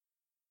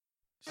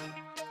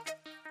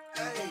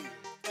Hey.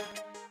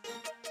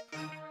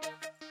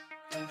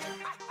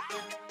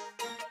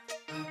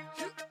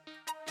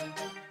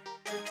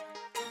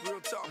 Real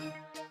talk.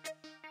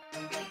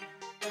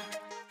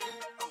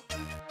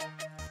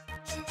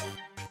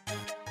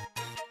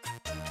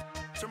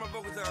 Turn my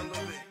vocals down a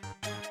little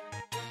bit.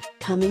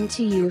 Coming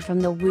to you from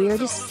the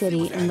weirdest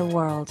city in the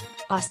world,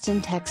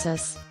 Austin,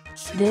 Texas.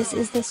 This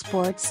is the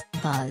Sports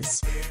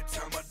Buzz.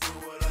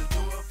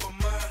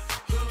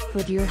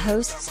 With your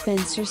host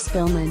Spencer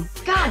Spillman.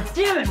 God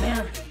damn it,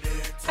 man!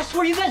 I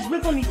swear you guys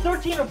rip on me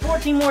 13 or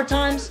 14 more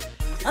times,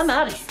 I'm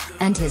out of here.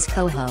 And his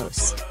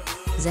co-host,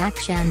 Zach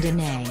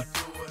Chandonnet.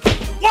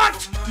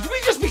 What? Did we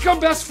just become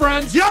best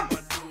friends? Yep!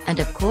 And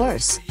of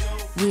course,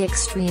 the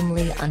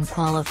extremely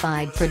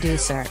unqualified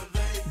producer,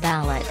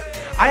 Ballad.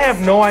 I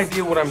have no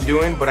idea what I'm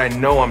doing, but I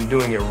know I'm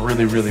doing it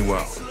really, really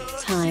well.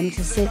 Time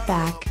to sit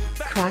back,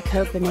 crack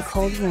open a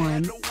cold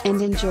one, and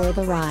enjoy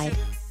the ride.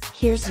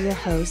 Here's your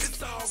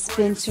host,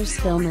 Spencer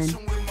Spillman.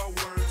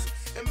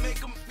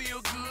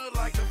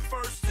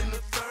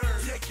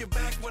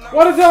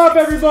 What is up,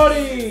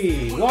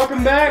 everybody?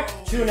 Welcome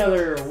back to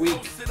another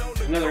week,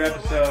 another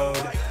episode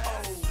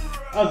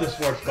of the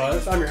Sports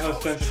Buzz. I'm your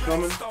host, Spencer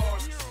Spillman.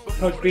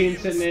 Coach Bean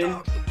sitting in.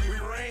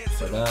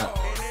 What's up?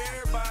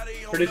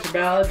 Producer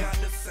Ballad.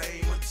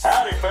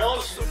 Howdy,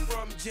 fellas.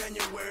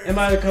 Am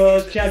I the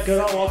co-host, Chad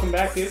Goodall? Welcome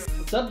back, dude.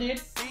 What's up,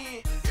 dude?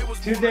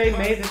 Tuesday,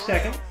 May the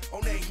 2nd.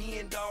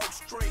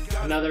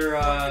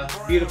 Another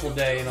beautiful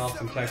day in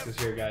Austin, Texas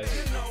here, guys.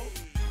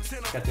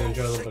 Got to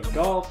enjoy a little bit of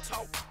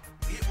golf.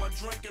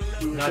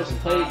 Not to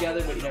play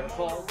together, but you never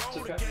fall. It's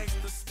okay.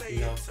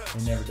 You know,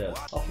 He never does.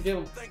 I'll forgive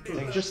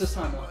him. Just this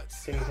time, though.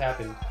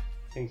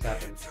 things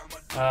happen.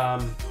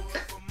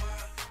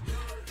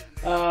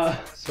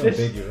 So this-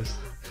 ambiguous.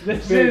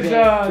 This Very is vague,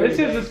 very this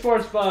is vague. the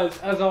Sports Buzz,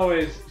 as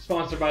always,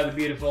 sponsored by the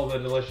beautiful, the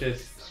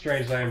delicious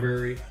Strangeland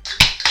Brewery.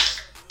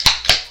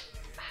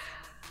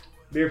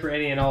 Beer for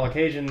any and all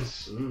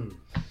occasions.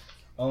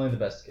 Only the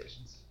best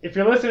occasions. If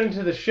you're listening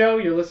to the show,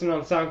 you're listening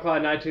on SoundCloud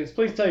and iTunes,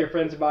 please tell your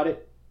friends about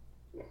it.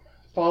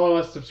 Follow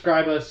us,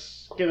 subscribe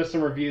us, give us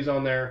some reviews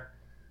on there.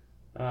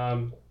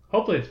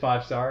 Hopefully it's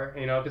 5-star.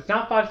 You know, if it's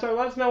not 5-star,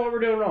 let us know what we're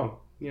doing wrong.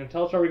 You know,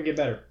 tell us where we can get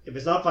better. If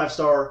it's not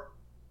 5-star,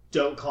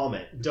 don't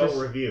comment. Don't If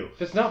it's- review.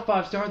 If it's not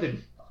 5-star,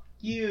 then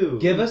you.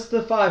 Give us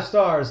the 5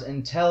 stars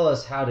and tell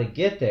us how to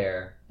get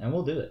there, and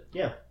we'll do it.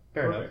 Yeah.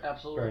 Fair enough.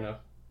 Absolutely. Fair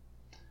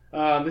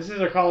enough. This is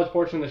our college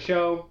portion of the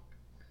show.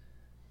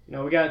 You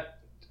know, we got a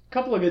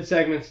couple of good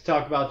segments to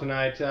talk about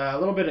tonight. A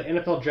little bit of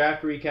NFL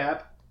draft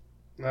recap.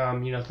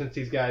 You know, since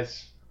these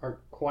guys aren't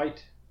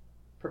quite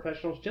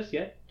professionals just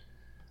yet.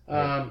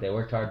 They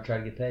worked hard to try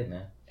to get paid,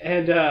 man.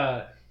 And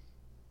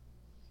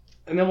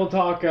then we'll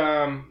talk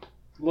a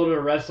little bit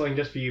of wrestling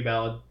just for you,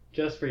 Ballad.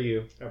 Just for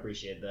you. I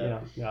appreciate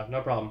that. Yeah,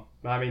 no problem.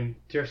 I mean,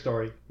 it's your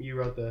story. You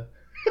wrote the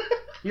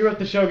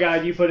show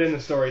guide. You put in the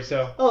story,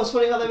 so. Oh, it's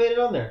funny how they made it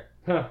on there.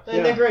 Huh,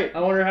 Ain't that great? I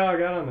wonder how I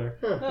got on there.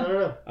 Huh, I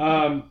don't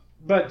know.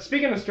 But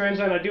speaking of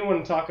Strangeland, I do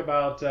want to talk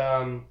about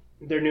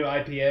their new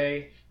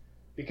IPA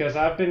because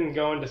I've been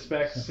going to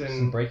Specs Some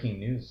and breaking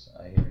news,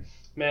 I hear.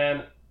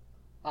 man,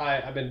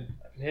 I've been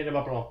hitting them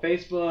up on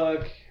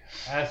Facebook.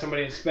 I asked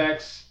somebody at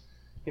Specs,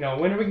 you know,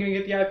 when are we gonna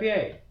get the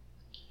IPA?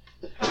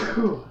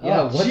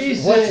 Yeah,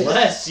 Jesus. what's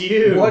Bless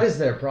you. what is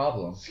their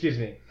problem? Excuse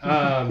me.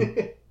 I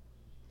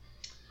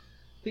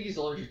think he's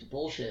allergic to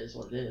bullshit, is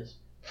what it is.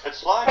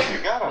 It's like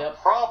you got a Yep.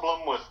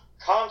 problem with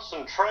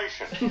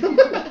concentration.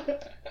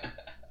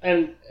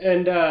 And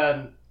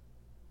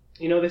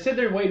you know, they said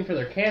they're waiting for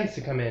their cans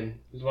to come in,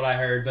 is what I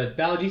heard. But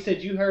Ballad, you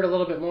said you heard a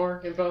little bit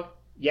more info.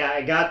 Yeah,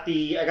 I got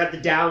the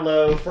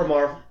download from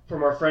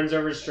our friends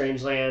over at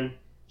Strangeland.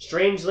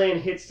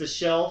 Strangeland hits the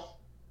shelf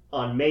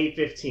on May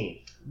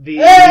 15th.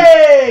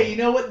 Hey! You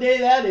know what day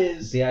that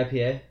is? The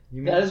IPA?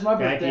 You mean? That is my The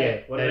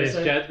birthday. IPA. What That did I is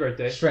say? Chad's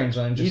birthday.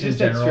 Strangeland, You just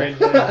just in said general.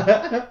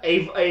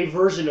 Strangeland. A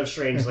version of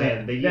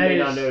Strangeland that you That may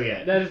is- not know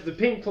yet. That is the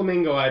Pink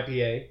Flamingo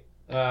IPA.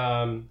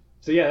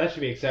 So yeah, that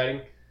should be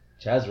exciting.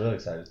 Chad's really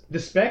excited. The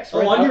specs.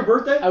 Oh, on your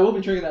birthday? I will be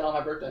drinking that on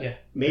my birthday. Yeah.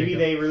 Maybe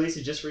There you they release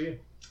it just for you.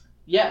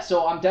 Yeah,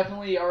 so I'm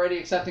definitely already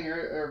accepting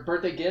her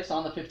birthday gifts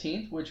on the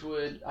 15th, which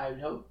would, I would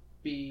hope,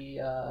 be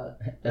the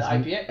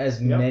IPA.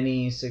 As Yep.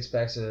 many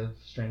 6-packs of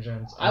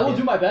Strangeland's I will IPA.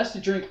 do my best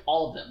to drink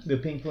all of them. The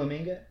Pink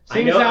Flamingo?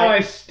 Seeing as how I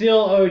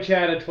still owe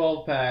Chad a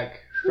 12-pack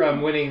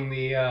from winning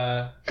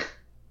the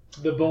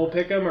Bull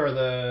Pick'em or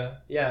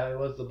it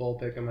was the Bull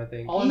Pick'em, I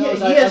think. All I He, know is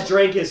he I- has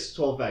drank his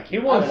 12-pack. He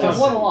won I've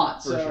won a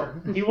lot, For so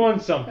sure. He won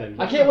something.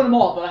 I can't win them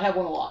all, but I have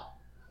won a lot.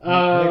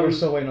 I think we're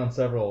still waiting on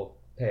several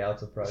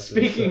payouts of prizes.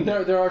 Speaking-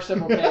 There are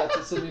several payouts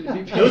that still need to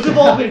be paid. Those have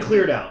all been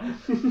cleared out.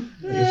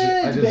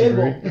 I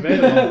disagree.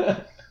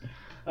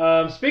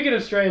 Debatable. Speaking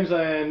of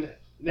Strangeland,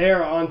 they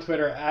are on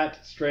Twitter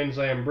at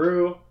Strangeland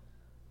Brew.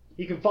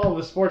 You can follow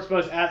the Sports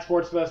Buzz at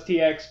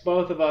SportsBuzzTX.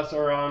 Both of us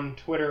are on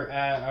Twitter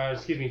at,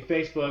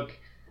 Facebook.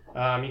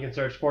 You can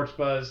search Sports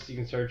Buzz. You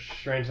can search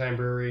Strangeland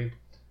Brewery.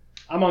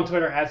 I'm on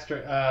Twitter at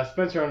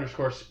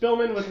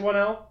Spencer_Spillman with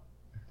 1L.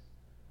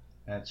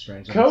 That's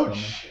strange.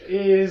 Coach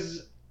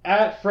is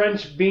at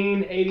French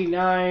Bean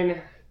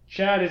 89.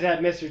 Chad is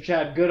at Mr.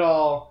 Chad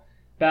Goodall.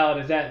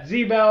 Ballad is at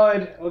Z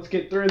Ballad. Let's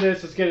get through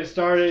this. Let's get it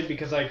started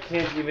because I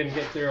can't even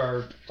get through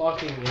our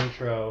fucking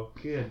intro.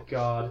 Good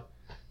God.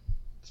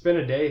 It's been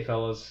a day,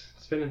 fellas.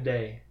 It's been a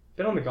day.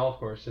 Been on the golf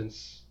course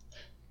since...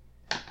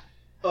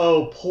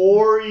 Oh,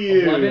 poor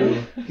you.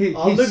 11?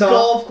 On the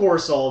golf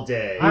course all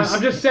day.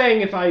 I'm just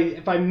saying if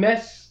I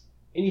mess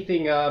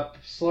anything up,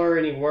 slur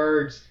any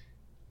words,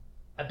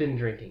 I've been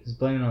drinking. He's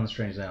blaming it on the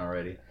Strangeland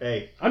already.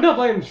 Hey. I'm not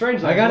blaming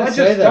Strangeland. I gotta I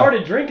say just though,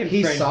 started drinking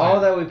he Strangeland. saw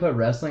that we put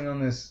wrestling on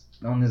this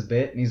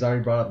bit, and he's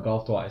already brought up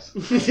golf twice.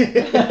 I'm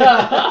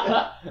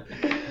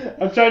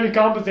trying to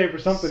compensate for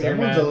something here,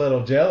 Someone's man. a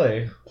little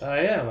jelly. I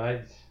am.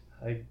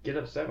 I get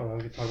upset when I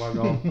get to talk about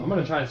golf. I'm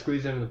gonna try and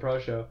squeeze into the pro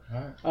show.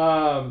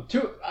 Alright.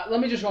 Let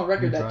me just go on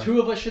record that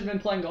 2 of us should have been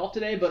playing golf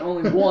today, but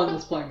only one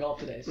was playing golf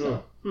today.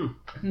 So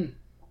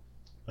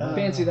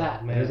fancy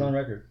that. It is on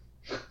record.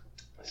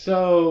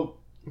 So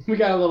we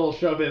got a little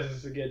show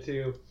business to get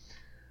to.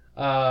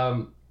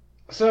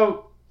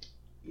 So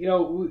you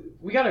know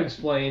we got to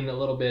explain a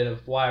little bit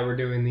of why we're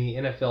doing the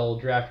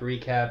NFL draft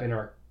recap in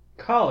our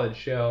college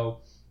show.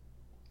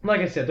 Like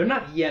I said, they're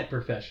not yet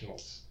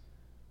professionals.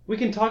 We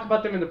can talk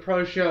about them in the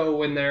pro show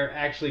when they're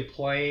actually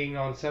playing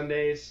on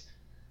Sundays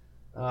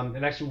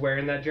and actually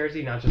wearing that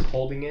jersey, not just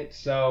holding it.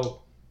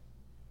 So,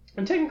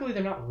 and technically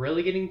they're not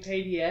really getting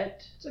paid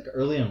yet. It's like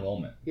early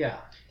enrollment. Yeah.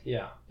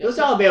 Those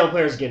Alabama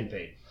players are getting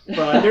paid.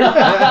 But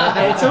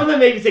and some of them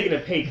may be taking a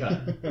pay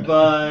cut.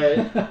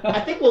 But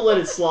I think we'll let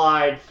it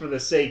slide for the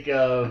sake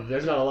of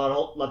there's not a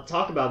lot to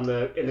talk about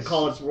in the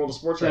college world of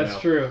sports right now. That's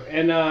true.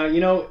 And,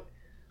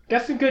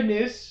 got some good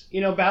news.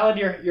 Ballad,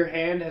 your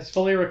hand has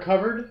fully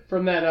recovered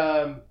from that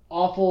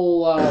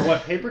awful,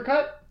 paper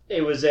cut?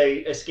 It was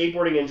a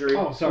skateboarding injury.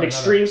 Oh, sorry. An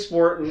extreme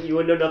sport, and you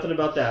wouldn't know nothing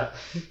about that.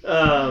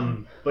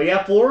 But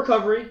yeah, full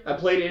recovery. I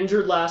played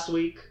injured last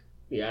week.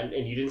 Yeah,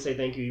 and you didn't say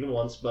thank you even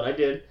once, but I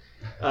did.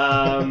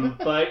 But,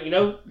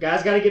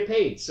 guys got to get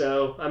paid.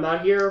 So I'm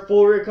out here,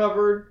 fully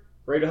recovered,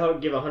 ready to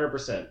give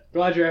 100%.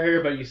 Glad you're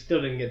here, but you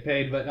still didn't get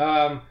paid. But,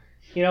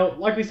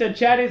 like we said,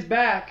 Chad is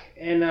back,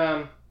 and...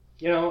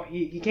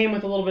 he came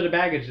with a little bit of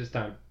baggage this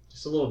time.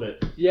 Just a little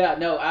bit. Yeah,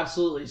 no,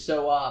 absolutely.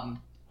 So, I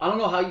don't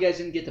know how you guys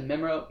didn't get the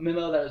memo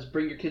that was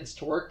bring your kids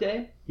to work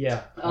day.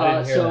 Yeah.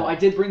 I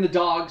did bring the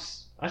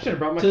dogs I should have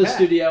brought my to the cat.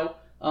 studio.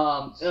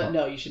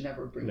 No, you should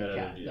never bring your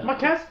cat. My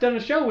cat's done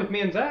a show with me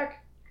and Zach.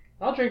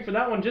 I'll drink for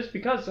that one just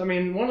because. I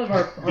mean, one of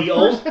our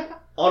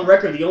on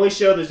record, the only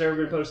show that's ever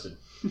been posted.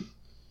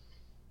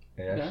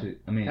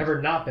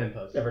 Ever not been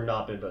posted. Ever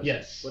not been posted.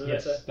 Yes. What did I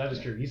say? That is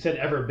true. You said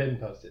ever been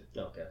posted.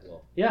 Okay,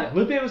 well. Yeah,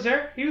 Lupe was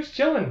there. He was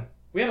chilling.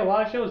 We had a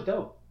lot of shows.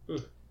 Dope.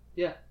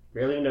 Yeah.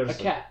 Barely even noticed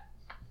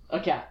A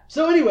cat.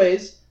 So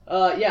anyways,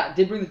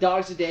 did bring the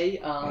dogs today.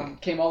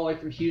 Came all the way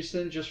from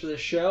Houston just for this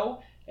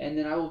show. And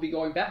then I will be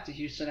going back to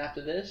Houston after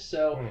this.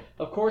 So,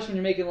 of course, when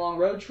you're making long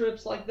road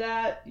trips like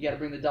that, you got to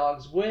bring the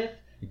dogs with.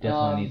 You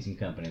definitely need some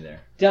company there.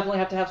 Definitely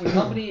have to have some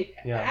company.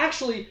 Yeah.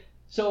 Actually,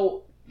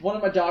 so one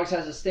of my dogs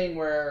has this thing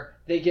where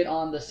they get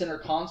on the center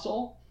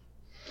console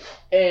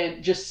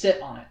and just sit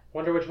on it.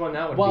 Wonder which one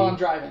that would be. While I'm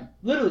driving.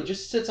 Literally,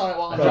 just sits on it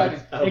while I'm driving.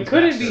 It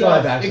couldn't be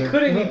Baxter. It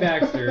couldn't be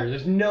Baxter.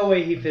 There's no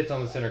way he fits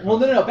on the center console.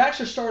 Well, no.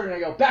 Baxter started,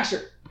 and I go,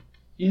 Baxter,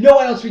 I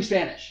don't speak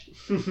Spanish.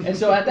 And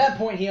so at that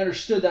point, he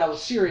understood that I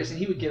was serious, and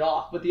he would get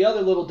off. But the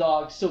other little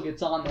dog still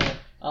gets on there.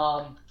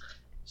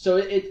 So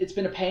it's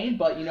been a pain,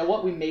 but you know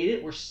what? We made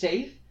it. We're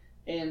safe.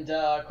 And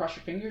cross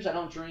your fingers. I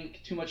don't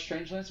drink too much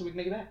Strangeland, so we can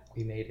make it back.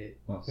 We made it.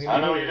 I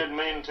know you didn't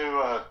mean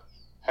to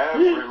have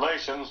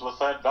relations with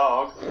that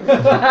dog.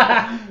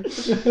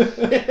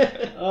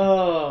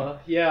 Oh,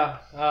 yeah.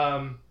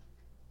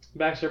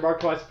 Baxter, bark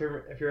twice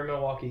if you're in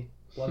Milwaukee.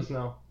 Let us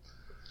know.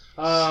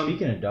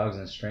 Speaking of dogs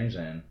in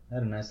Strangeland, I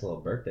had a nice little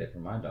birthday for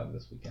my dog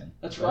this weekend.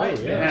 That's right.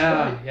 Yeah.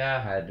 That's right.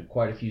 I had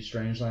quite a few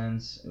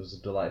Strangelands. It was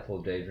a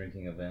delightful day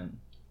drinking event.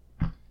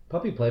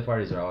 Puppy play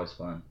parties are always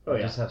fun. Oh,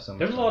 yeah. Just have so much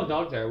There's a fun. lot of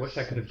dogs there. I wish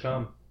I could have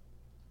come.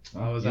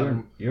 Well,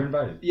 you're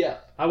invited. Yeah.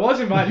 I was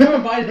invited. You were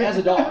invited as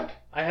a dog.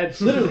 I had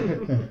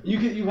Literally.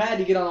 You had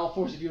to get on all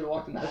fours if you would have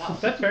walked in that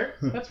house. That's fair.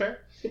 That's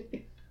fair.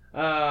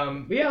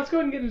 But yeah, let's go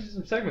ahead and get into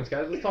some segments,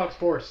 guys. Let's talk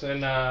sports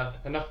and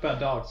enough about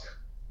dogs.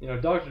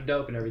 Dogs are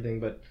dope and everything,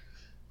 but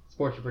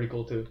sports are pretty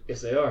cool too.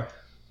 Yes, they are.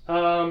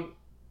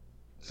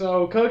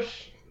 So,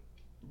 Coach,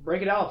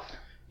 break it off.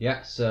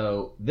 Yeah,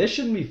 so this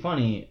shouldn't be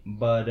funny,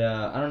 but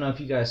I don't know if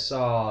you guys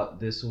saw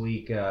this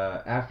week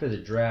after the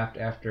draft,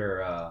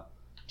 after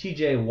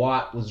T.J.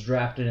 Watt was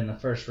drafted in the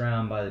first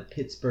round by the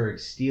Pittsburgh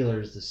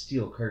Steelers, the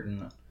Steel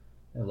Curtain.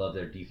 I love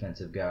their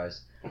defensive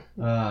guys.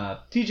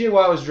 T.J.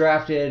 Watt was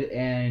drafted,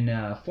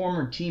 and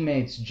former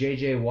teammates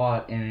J.J.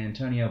 Watt and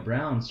Antonio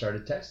Brown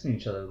started texting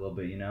each other a little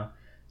bit,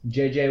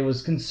 J.J.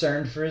 was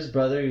concerned for his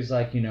brother. He was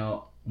like,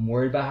 I'm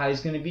worried about how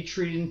he's going to be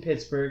treated in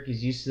Pittsburgh.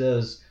 He's used to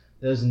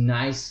those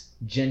nice,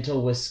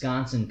 gentle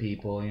Wisconsin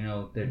people,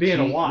 Being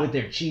a Watt. with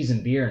their cheese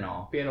and beer and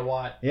all. Being a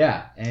Watt.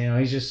 Yeah, and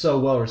he's just so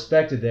well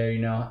respected there.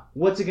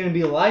 What's it going to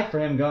be like for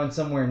him going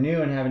somewhere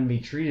new and having to be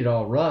treated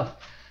all rough?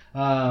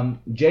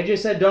 JJ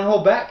said, don't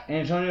hold back.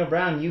 Antonio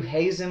Brown, you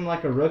haze him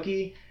like a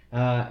rookie,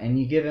 and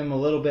you give him a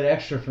little bit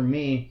extra from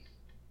me.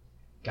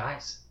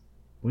 Guys,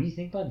 what do you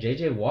think about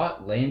JJ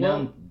Watt laying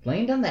down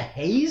the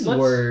haze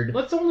word?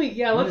 Let's only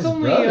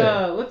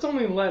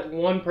let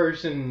one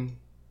person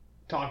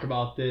talk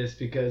about this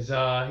because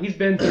he's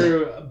been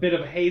through a bit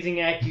of a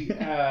hazing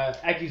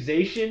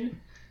accusation.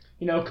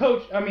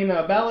 Coach.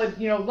 Ballard.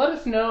 Let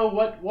us know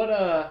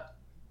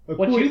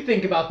what you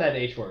think about that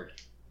H word.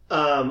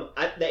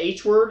 The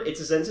H word,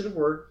 it's a sensitive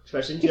word,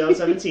 especially in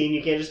 2017.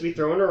 You can't just be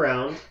throwing it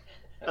around.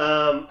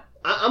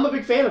 I'm a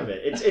big fan of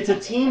it. It's a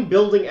team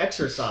building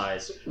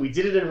exercise. We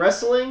did it in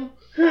wrestling.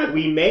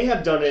 We may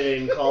have done it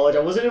in college. I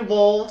wasn't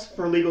involved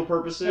for legal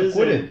purposes.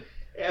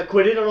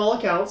 Acquitted on all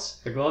accounts.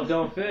 The glove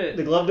don't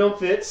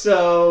fit.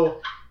 So,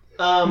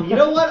 you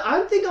know what?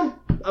 I think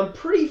I'm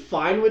pretty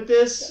fine with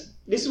this.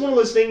 This is one of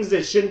those things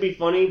that shouldn't be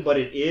funny, but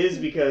it is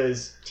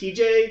because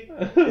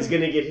TJ is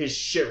going to get his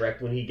shit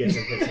wrecked when he gets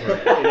in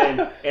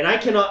Pittsburgh. and I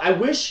cannot. I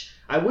wish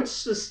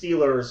the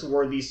Steelers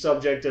were the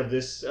subject of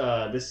this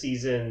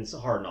season's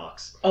Hard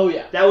Knocks. Oh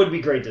yeah, that would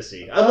be great to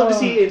see. I'd love to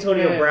see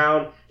Antonio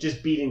Brown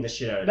just beating the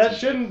shit out of that. TJ.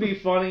 Shouldn't be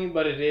funny,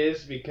 but it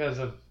is because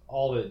of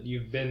all that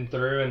you've been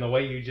through and the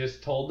way you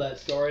just told that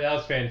story. That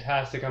was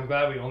fantastic. I'm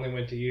glad we only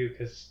went to you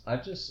because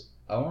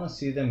I want to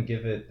see them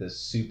give it the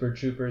Super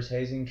Troopers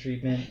hazing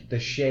treatment. The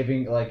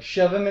shaving,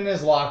 shove him in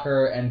his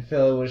locker and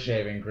fill it with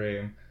shaving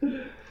cream.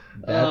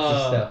 That's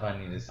the stuff I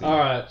need to see. All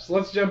right, so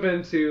let's jump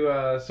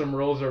into some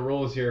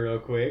rules here real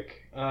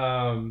quick.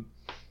 Takarius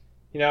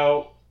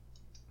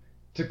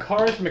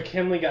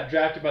McKinley got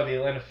drafted by the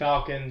Atlanta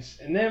Falcons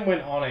and then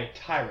went on a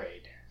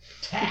tirade.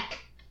 Tack,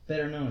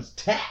 better known as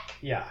Tack.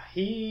 Yeah,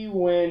 he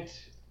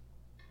went.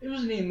 It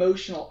was an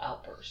emotional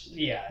outburst.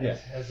 Yeah.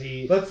 As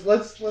he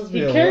let's he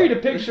carried a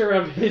picture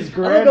of his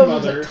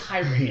grandmother.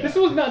 This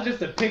was not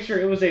just a picture;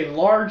 it was a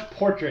large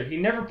portrait. He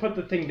never put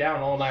the thing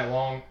down all night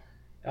long.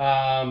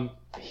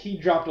 He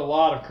dropped a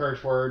lot of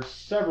curse words,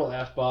 several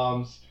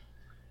F-bombs.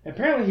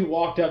 Apparently, he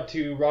walked up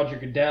to Roger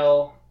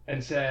Goodell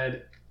and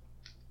said,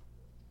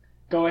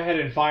 "Go ahead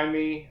and find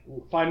me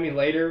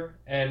later."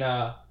 And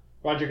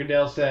Roger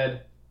Goodell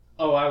said,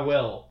 "Oh, I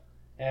will."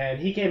 And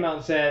he came out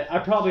and said, "I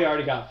probably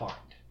already got fined."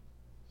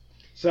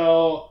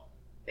 So,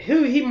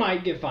 he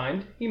might get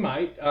fined. He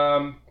might.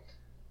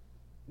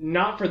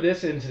 Not for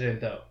this incident,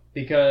 though,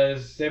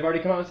 because they've already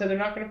come out and said they're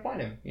not going to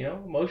fine him.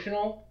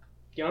 Emotional,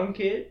 young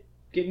kid,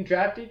 getting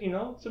drafted,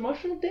 it's an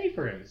emotional day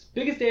for him. It's the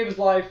biggest day of his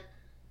life.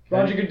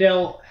 Roger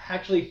Goodell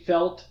actually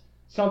felt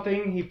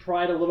something. He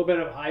pried a little bit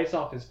of ice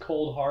off his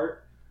cold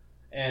heart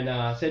and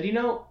said, I'm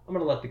going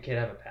to let the kid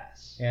have a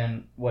pass.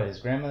 And his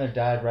grandmother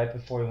died right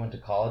before he went to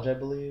college, I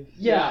believe?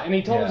 Yeah, and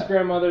he told his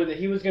grandmother that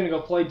he was going to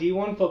go play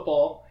D1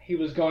 football. He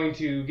was going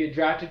to get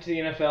drafted to the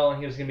NFL, and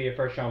he was going to be a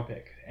first-round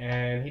pick.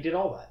 And he did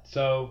all that.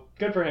 So,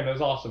 good for him. It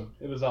was awesome.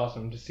 It was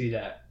awesome to see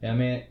that. Yeah,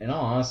 in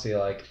all honesty,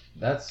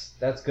 that's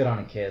good on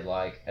a kid.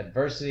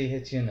 Adversity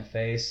hits you in the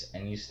face,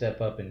 and you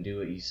step up and do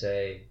what you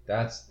say.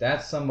 That's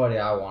somebody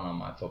I want on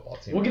my football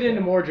team. We'll get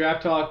into more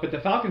draft talk, but the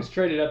Falcons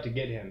traded up to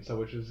get him,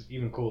 which was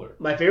even cooler.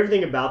 My favorite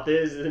thing about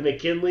this is that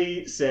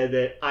McKinley said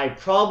that I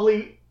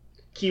probably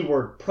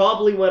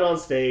went on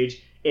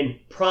stage and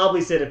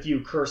probably said a few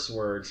curse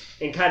words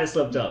and kind of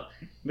slipped up.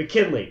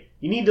 McKinley,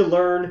 you need to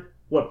learn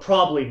what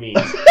probably means.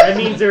 That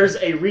means there's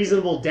a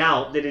reasonable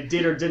doubt that it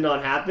did or did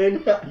not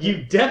happen.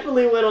 You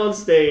definitely went on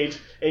stage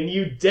and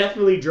you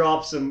definitely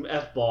dropped some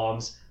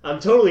F-bombs. I'm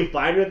totally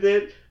fine with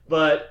it,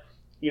 but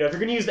if you're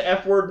going to use the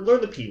F word,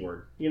 learn the P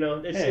word.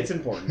 It's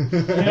important.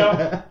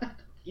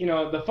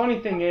 The funny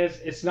thing is,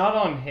 it's not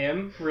on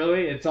him,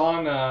 really. It's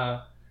on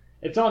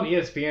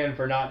ESPN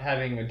for not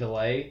having a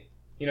delay.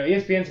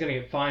 ESPN's going to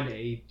get fined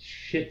a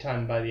shit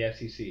ton by the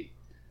FCC.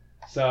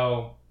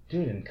 So...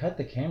 Dude, and cut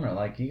the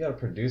camera. You got a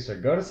producer.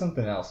 Go to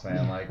something else,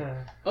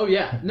 man. Oh,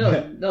 yeah.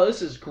 No,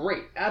 this is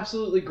great.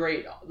 Absolutely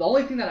great. The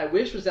only thing that I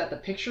wish was that the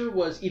picture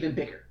was even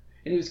bigger.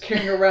 And he was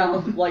carrying around,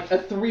 a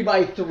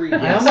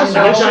 3x3. I almost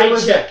wish it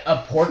was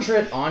a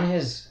portrait on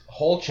his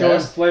whole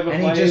chest,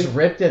 and he just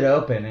ripped it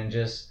open and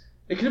just...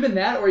 It could have been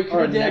that, or he could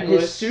have done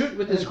his suit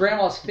with his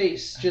grandma's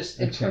face just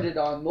imprinted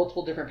on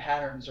multiple different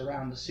patterns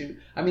around the suit.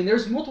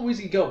 There's multiple ways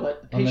you could go,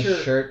 but the picture... On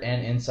the shirt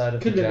and inside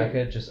of the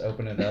jacket, just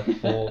open it up,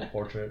 full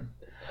portrait.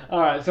 All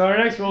right, so our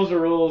next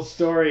rules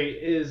story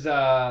is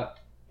a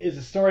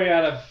story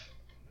out of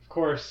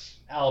course,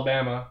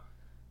 Alabama.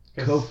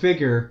 Go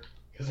figure.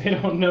 Because they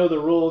don't know the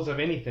rules of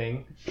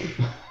anything.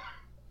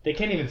 They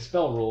can't even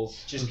spell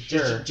rules. Just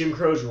Jim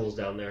Crow's rules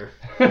down there.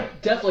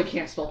 Definitely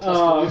can't spell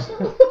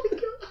Tuscaloosa.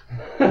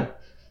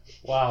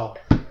 Wow.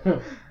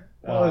 That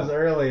was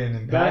early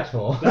and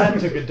impactful. That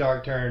took a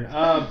dark turn.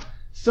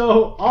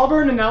 So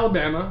Auburn and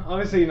Alabama,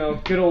 obviously,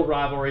 good old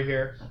rivalry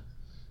here.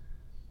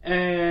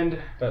 And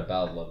I bet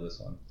Val would love this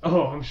one.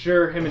 Oh, I'm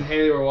sure him and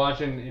Haley were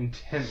watching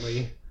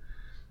intently.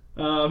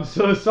 So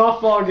the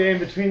softball game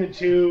between the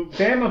two,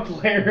 Bama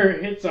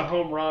player hits a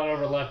home run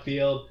over left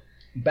field.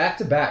 Back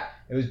to back.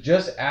 It was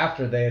just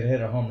after they had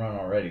hit a home run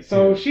already, too.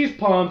 So she's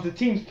pumped. The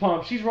team's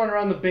pumped. She's running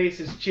around the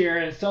bases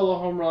cheering. A solo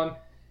home run.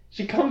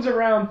 She comes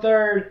around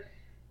third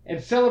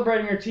and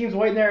celebrating. Her team's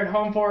waiting there at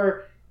home for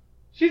her.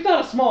 She's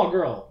not a small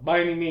girl by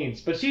any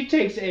means, but she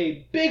takes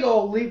a big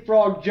old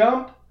leapfrog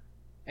jump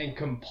and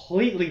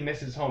completely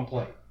misses home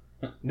plate.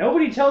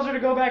 Nobody tells her to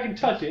go back and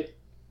touch it.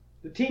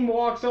 The team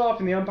walks off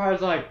and the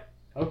umpire's like,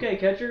 okay,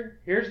 catcher,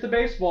 here's the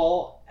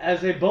baseball,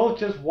 as they both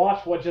just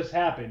watch what just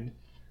happened.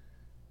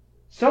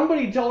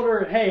 Somebody told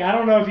her, hey, I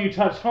don't know if you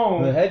touched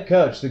home. The head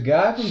coach, the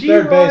guy from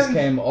third base,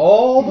 came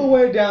all the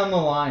way down the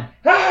line.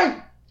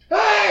 Hey!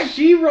 Hey!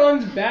 She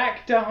runs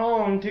back to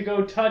home to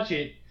go touch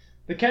it.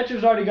 The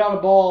catcher's already got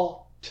a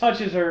ball,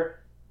 touches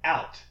her,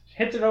 out.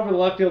 Hits it over the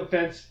left field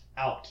fence,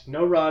 out.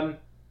 No run.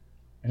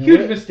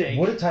 Huge mistake.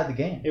 Would have tied the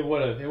game. It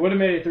would have. It would have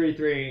made it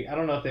 3-3. I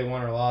don't know if they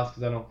won or lost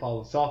because I don't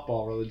follow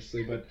softball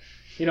religiously, but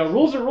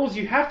rules are rules.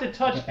 You have to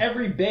touch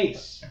every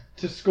base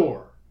to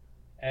score,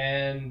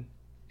 and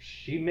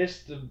she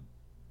missed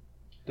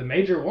the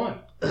major one.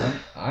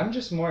 I'm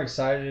just more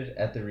excited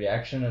at the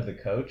reaction of the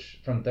coach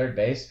from third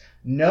base,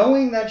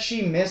 knowing that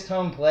she missed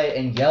home plate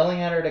and yelling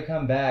at her to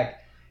come back.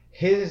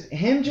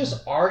 Him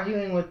just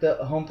arguing with the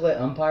home plate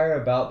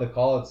umpire about the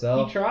call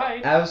itself. He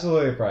tried.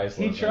 Absolutely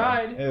priceless. He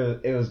tried.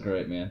 It was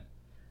great, man.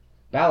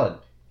 Ballad.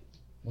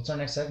 What's our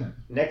next segment?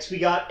 Next, we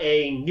got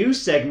a new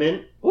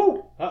segment.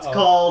 Ooh. It's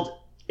called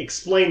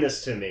Explain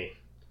This to Me.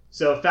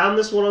 So, found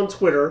this one on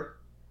Twitter.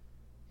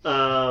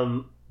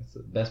 It's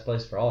the best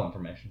place for all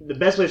information. The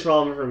best place for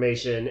all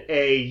information.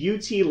 A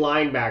UT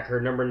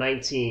linebacker, number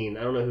 19,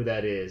 I don't know who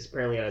that is,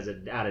 apparently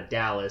out of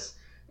Dallas,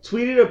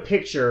 tweeted a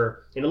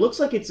picture, and it looks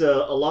like it's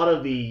a lot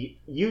of the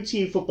UT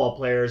football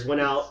players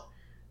went out.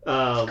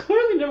 It's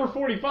clearly number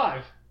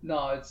 45.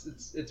 No,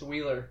 it's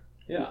Wheeler.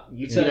 Yeah.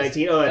 UT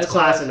 19. Oh, that's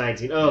class of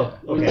 19. Oh,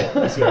 okay.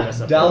 I see what I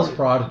messed up. Dallas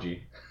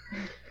Prodigy.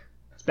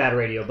 It's bad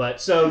radio, but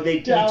so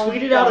he Dallas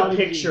tweeted out a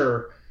Prodigy.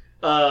 picture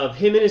of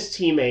him and his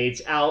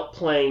teammates out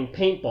playing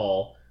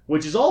paintball,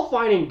 which is all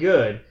fine and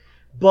good,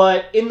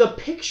 but in the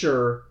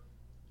picture,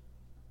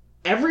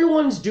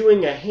 everyone's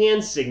doing a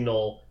hand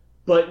signal,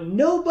 but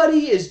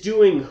nobody is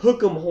doing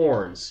hook 'em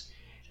horns.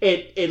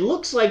 It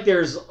looks like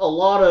there's a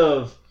lot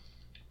of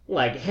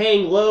like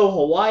hang low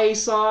Hawaii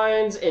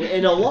signs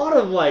and a lot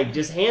of like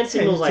just hand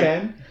signals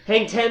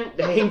hang 10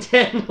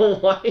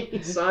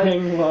 Hawaii signs.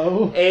 Hang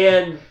low.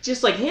 And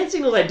just like hand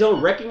signals I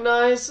don't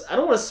recognize. I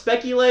don't want to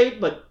speculate,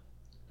 but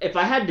if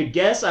I had to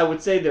guess, I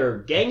would say they're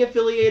gang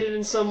affiliated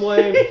in some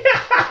way.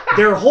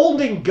 They're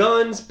holding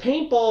guns,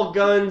 paintball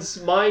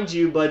guns, mind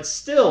you, but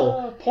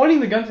still.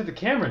 Pointing the guns at the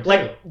camera, too.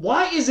 Like,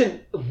 why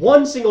isn't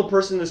one single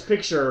person in this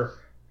picture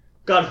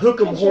got hook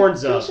 'em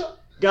horns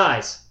up?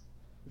 Guys,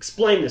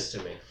 explain this to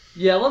me.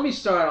 Yeah, let me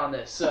start on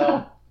this.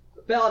 So,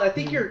 Ballard, I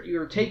think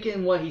you're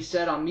taking what he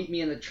said on Meet Me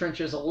in the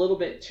Trenches a little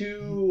bit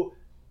too...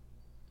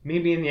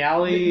 Meet me in the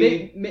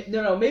alley.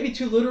 Maybe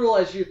too literal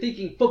as you're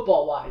thinking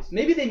football-wise.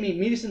 Maybe they mean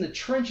meet us in the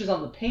trenches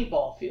on the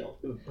paintball field.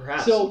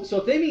 Perhaps. So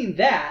if they mean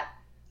that,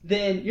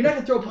 then you're not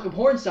going to throw hook 'em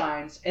horn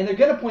signs, and they're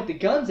going to point the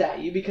guns at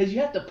you because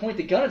you have to point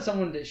the gun at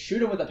someone to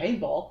shoot them with a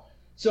paintball.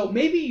 So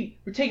maybe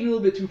we're taking it a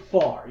little bit too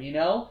far,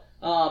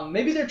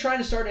 Maybe they're trying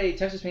to start a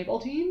Texas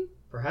paintball team?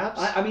 Perhaps.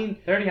 I mean,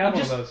 They already have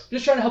one of those.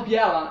 Just trying to help you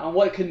out on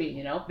what it could mean,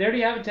 They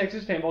already have a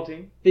Texas paintball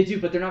team. They do,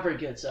 but they're not very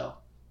good, so.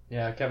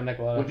 Yeah, Kevin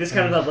Nicoletta. With this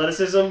kind of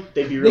athleticism,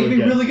 they'd be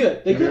really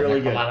good. They could.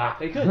 Really good.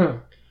 They could.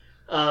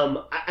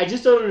 I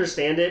just don't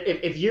understand it.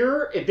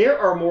 If there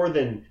are more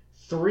than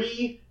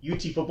 3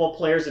 UT football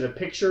players in a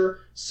picture,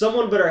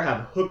 someone better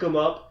have hook 'em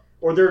up,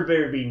 or there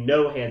better be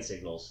no hand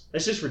signals.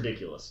 That's just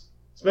ridiculous.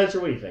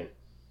 Spencer, what do you think?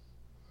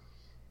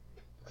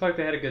 Looks like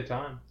they had a good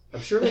time.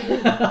 I'm sure they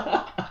did.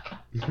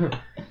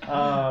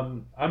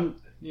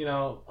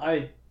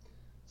 I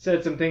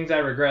said some things I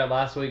regret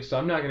last week, so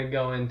I'm not going to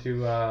go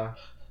into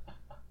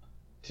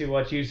to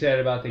what you said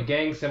about the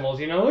gang symbols.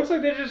 It looks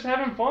like they're just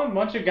having fun.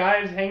 Bunch of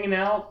guys hanging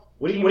out.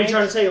 What are you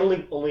trying to say?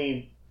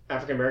 Only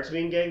African Americans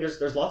being gang?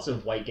 There's lots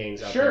of white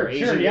gangs out there. Sure,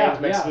 Asian gangs,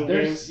 Mexican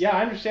gangs. Yeah,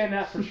 I understand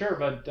that for sure,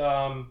 but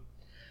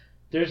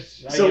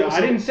there's. So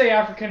I didn't say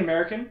African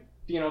American.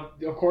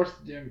 Of course.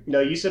 No,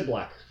 you said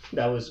black.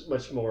 That was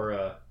much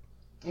more.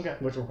 Okay.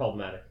 Much more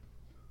problematic.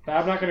 But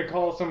I'm not going to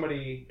call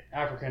somebody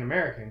African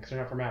American because they're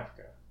not from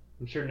Africa.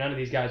 I'm sure none of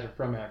these guys are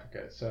from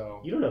Africa, so...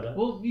 You don't know that.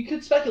 Well, you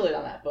could speculate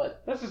on that,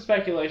 but... That's a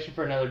speculation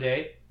for another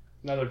day,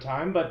 another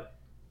time, but,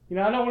 I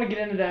don't want to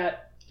get into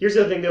that. Here's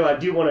the other thing, though, I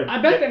do want to...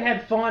 I bet they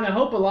had fun. I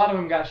hope a lot of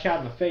them got shot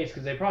in the face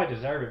because they probably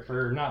deserve it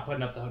for not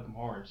putting up the hook 'em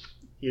horns.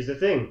 Here's the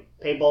thing.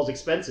 Paintball's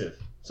expensive.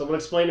 Someone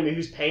explain to me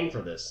who's paying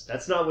for this.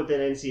 That's not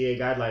within NCAA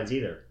guidelines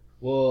either.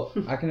 Well,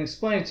 I can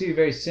explain it to you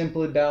very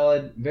simply,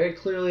 Ballad. Very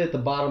clearly at the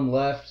bottom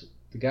left,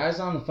 the guy's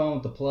on the phone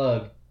with the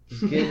plug.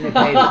 He's getting it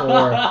paid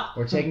for.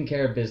 We're taking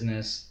care of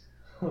business.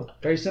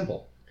 Very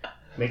simple.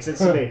 Makes sense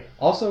to me.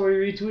 Also, we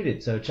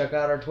retweeted, so check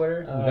out our Twitter.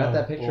 We got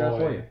that picture up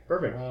for you.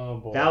 Perfect. Oh,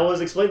 boy. That was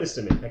Explain This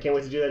to Me. I can't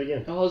wait to do that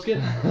again. Oh, it's good.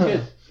 It's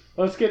good.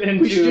 Let's get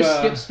into... We should just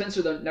skip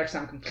Spencer the next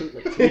time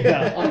completely.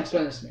 Yeah. On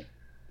Explain This to Me.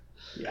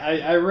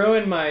 I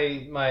ruined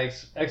my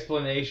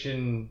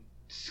explanation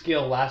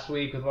skill last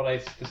week with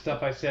the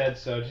stuff I said.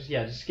 So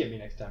just skip me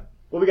next time.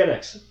 What we got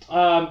next?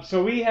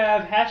 So we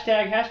have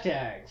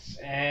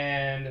hashtags,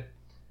 and a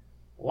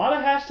lot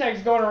of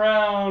hashtags going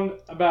around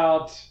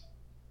about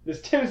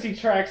this Tennessee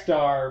track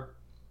star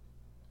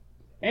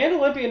and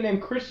Olympian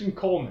named Christian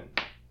Coleman.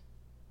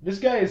 This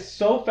guy is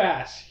so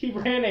fast. He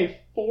ran a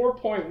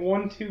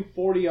 4.12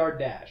 40-yard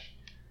dash.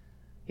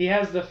 He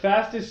has the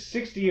fastest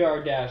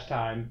 60-yard dash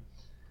time.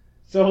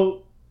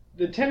 So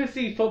the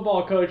Tennessee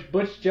football coach,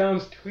 Butch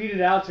Jones,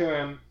 tweeted out to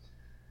him,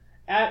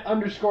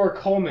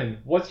 @_Coleman,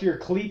 what's your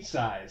cleat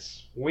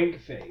size? Wink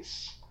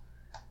face.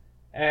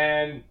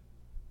 And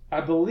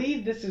I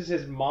believe this is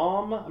his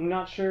mom. I'm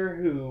not sure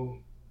who.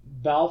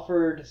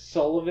 Balford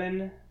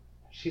Sullivan.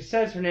 She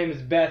says her name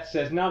is Beth.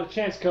 Says, not a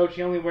chance, coach.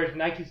 He only wears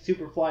Nike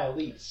Superfly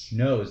Elites.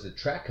 No, it's the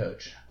track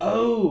coach.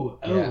 Oh,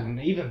 Yeah.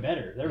 Even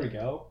better. There we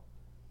go.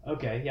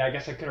 Okay, yeah, I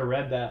guess I could have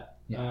read that.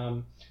 Yeah.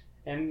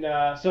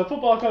 So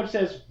football coach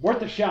says,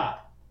 worth a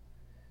shot.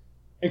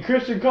 And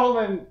Christian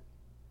Coleman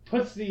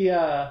puts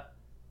the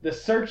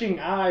searching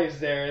eyes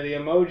there, the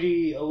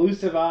emoji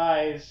elusive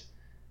eyes,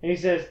 and he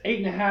says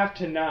 8.5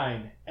 to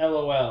 9,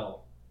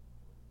 LOL.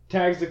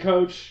 Tags the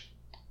coach.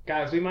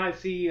 Guys, we might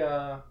see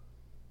another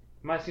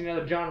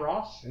John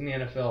Ross in the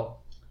NFL.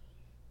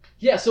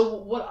 Yeah, so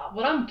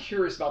what I'm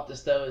curious about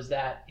this, though, is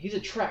that he's a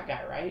track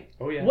guy, right?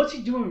 Oh, yeah. What's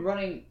he doing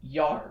running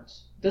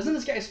yards? Doesn't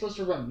this guy supposed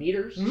to run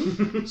meters?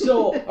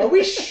 So are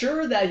we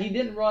sure that he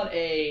didn't run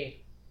a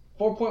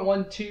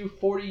 4.12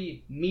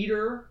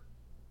 40-meter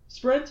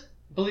sprint?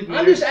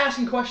 I'm just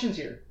asking questions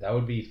here. That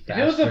would be If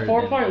faster. it was a than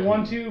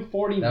 4.12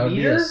 40 That would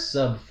meter, be a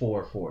sub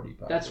 440.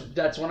 Probably.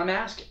 That's what I'm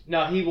asking.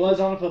 no, he was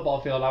on a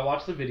football field. I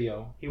watched the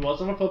video. He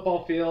was on a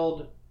football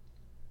field.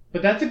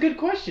 But that's a good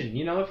question.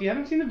 You know, if you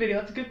haven't seen the video,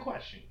 that's a good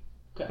question.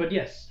 Okay. But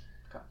yes,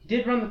 he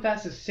did run the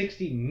fastest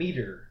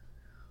 60-meter.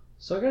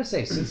 So I gotta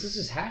say, since this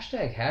is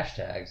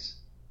hashtags,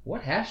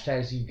 what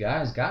hashtags you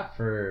guys got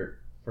for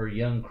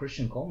young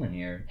Christian Coleman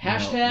here?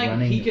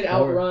 Hashtag he could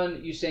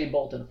outrun Usain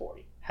Bolt in a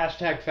 40.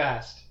 Hashtag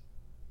fast.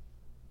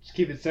 Just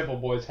keep it simple,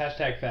 boys.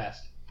 Hashtag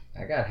fast.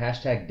 I got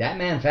hashtag that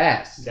man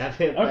fast. That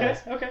man Okay,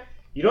 fast. okay.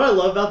 You know what I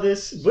love about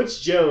this?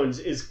 Butch Jones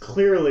is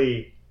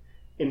clearly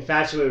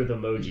infatuated with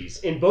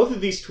emojis in both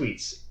of these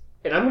tweets.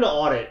 And I'm going to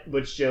audit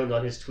Butch Jones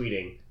on his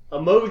tweeting.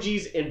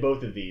 Emojis in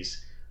both of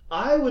these.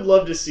 I would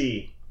love to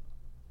see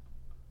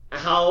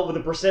with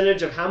the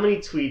percentage of how many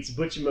tweets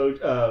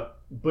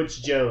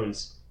Butch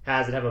Jones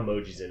has that have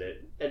emojis in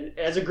it. And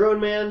as a grown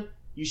man,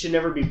 you should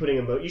never be putting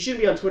emojis. You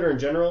shouldn't be on Twitter in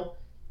general,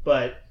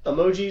 but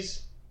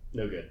emojis,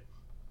 no good.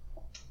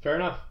 Fair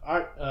enough. All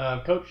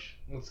right, Coach,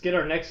 let's get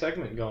our next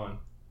segment going.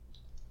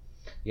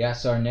 Yeah,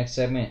 so our next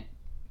segment,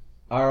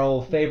 our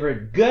old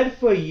favorite, Good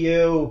For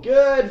You.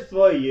 Good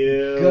for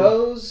you.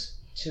 Goes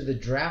to the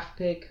draft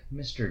pick,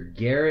 Mr.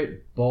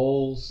 Garrett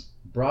Bowles.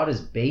 Brought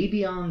his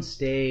baby on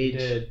stage. He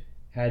did.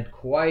 Had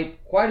quite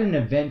an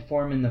event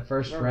for him in the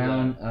first Remember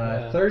round.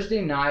 that, yeah.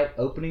 Thursday night,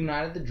 opening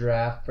night of the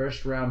draft,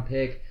 first round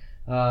pick.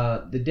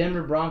 The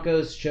Denver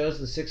Broncos chose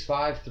the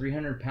 6'5",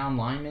 300-pound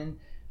lineman.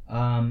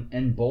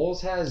 And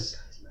Bowles has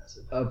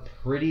a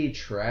pretty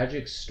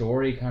tragic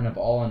story, kind of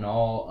all in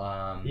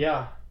all.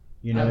 Yeah.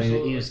 You know,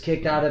 absolutely. he was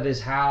kicked out of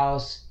his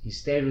house. He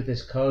stayed with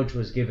his coach,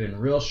 was given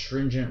real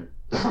stringent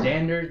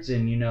standards,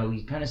 and, you know,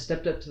 he kind of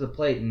stepped up to the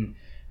plate. And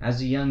as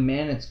a young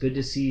man, it's good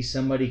to see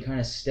somebody kind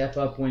of step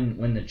up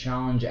when the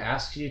challenge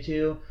asks you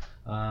to.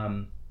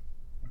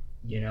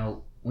 You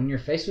know, when you're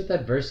faced with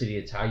adversity,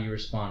 it's how you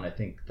respond. I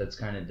think that's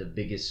kind of the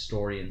biggest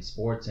story in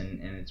sports,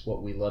 and it's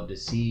what we love to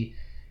see.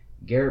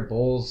 Garrett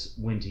Bowles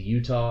went to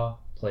Utah,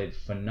 played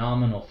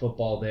phenomenal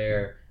football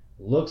there.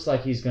 Looks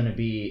like he's going to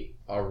be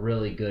a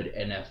really good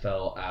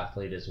NFL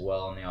athlete as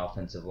well on the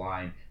offensive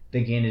line. I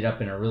think he ended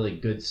up in a really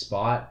good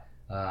spot.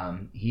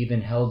 He even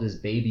held his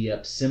baby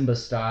up Simba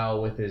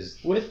style with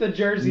the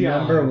jersey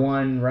number on.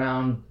 1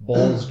 round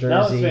Bowles jersey.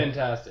 That was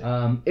fantastic.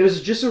 It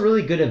was just a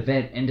really good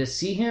event, and to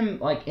see him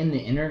like in the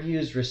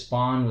interviews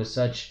respond with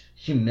such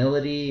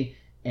humility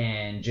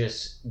and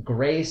just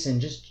grace and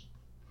just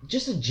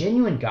a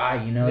genuine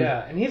guy, you know.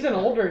 Yeah, and he's an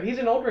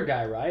older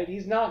guy, right?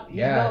 He's not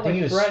I think like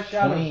he was fresh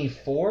out of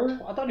 24.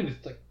 I thought he was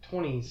like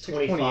 26,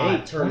 25.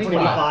 28. Turned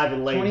 25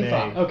 in late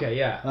 25. May. Okay,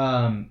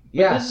 yeah.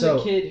 Yeah, This is so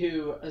a kid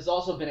who has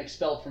also been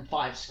expelled from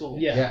 5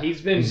 schools. Yeah, Yeah,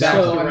 he's been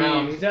exactly. bounced So, I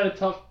around. mean- He's had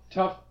a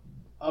tough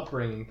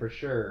upbringing for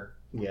sure.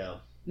 Yeah.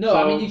 No, so,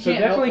 I mean, you so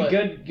can't definitely help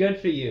but- good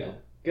for you.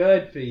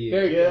 Good for you.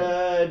 Very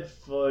Good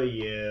for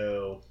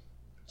you.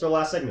 It's our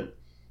last segment.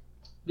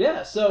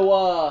 Yeah,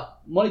 so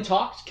Money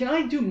Talks. Can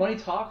I do Money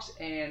Talks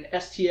and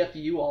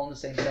STFU all in the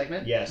same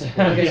segment? Yes.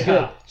 Okay, Yeah.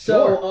 good.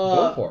 So Sure,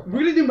 go for it.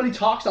 we're going to do Money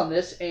Talks on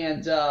this,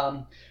 and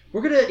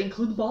we're going to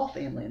include the Ball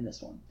family in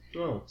this one.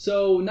 Oh.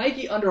 So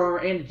Nike, Under Armour,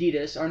 and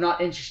Adidas are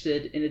not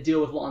interested in a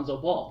deal with Lonzo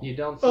Ball. You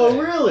don't say. Oh,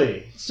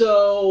 really?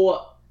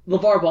 So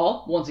LeVar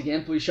Ball, once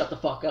again, please shut the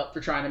fuck up for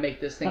trying to make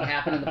this thing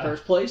happen in the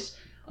first place.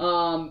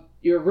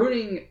 You're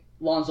ruining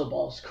Lonzo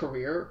Ball's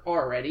career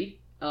already.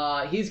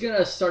 He's going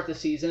to start the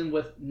season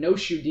with no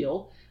shoe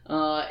deal.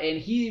 And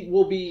he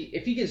will be,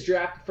 if he gets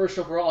drafted first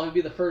overall, he'll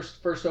be the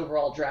first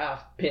overall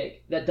draft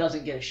pick that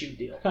doesn't get a shoe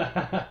deal.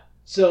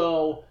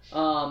 So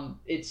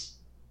it's,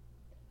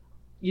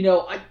 we've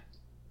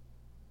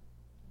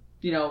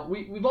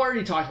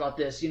already talked about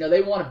this.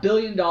 They want $1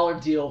 billion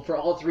deal for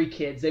all 3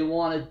 kids. They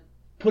want to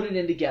put it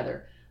in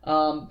together.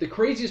 The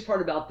craziest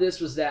part about this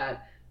was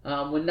that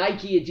when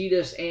Nike,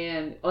 Adidas,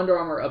 and Under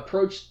Armour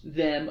approached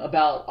them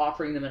about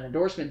offering them an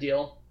endorsement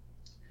deal,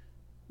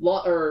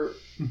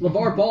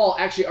 LeVar Ball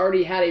actually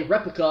already had a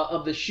replica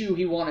of the shoe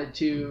he wanted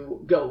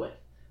to go with,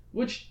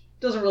 which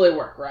doesn't really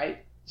work,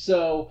 right?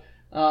 So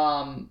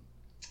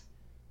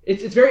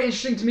it's very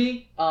interesting to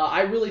me.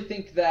 I really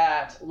think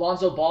that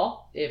Lonzo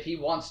Ball, if he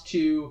wants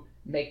to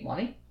make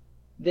money,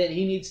 then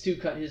he needs to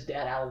cut his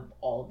dad out of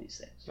all of these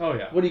things. Oh,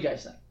 yeah. What do you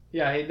guys think?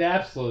 Yeah,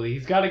 absolutely.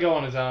 He's got to go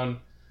on his own.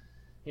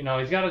 He's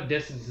got to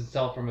distance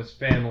himself from his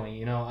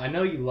family. I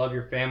know you love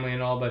your family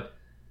and all, but,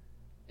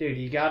 dude,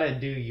 you got to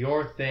do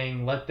your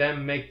thing. Let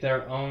them make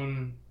their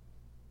own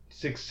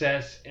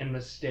success and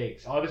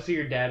mistakes. Obviously,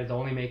 your dad is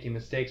only making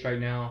mistakes right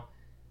now.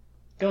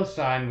 Go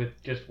sign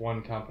with just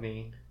one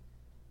company.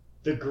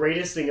 The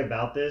greatest thing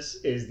about this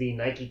is the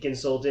Nike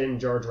consultant,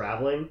 George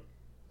Raveling,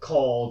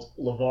 called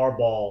LeVar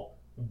Ball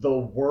the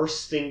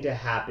worst thing to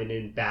happen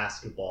in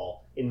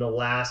basketball in the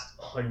last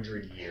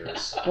 100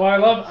 years. Well, I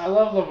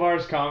love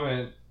LeVar's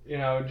comment.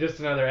 Just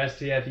another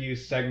STFU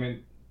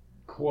segment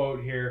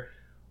quote here.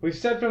 We've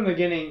said from the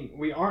beginning,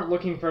 we aren't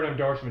looking for an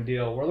endorsement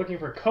deal. We're looking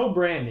for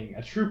co-branding,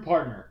 a true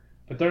partner.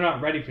 But they're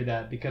not ready for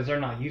that because they're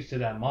not used to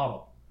that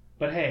model.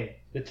 But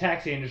hey, the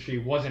taxi industry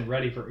wasn't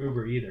ready for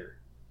Uber either.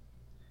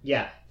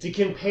 Yeah, to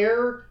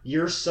compare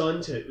your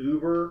sons,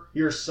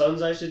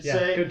 I should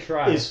say, good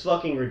try. Is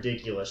fucking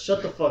ridiculous.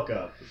 Shut the fuck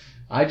up.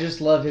 I just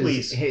love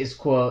his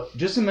quote.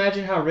 Just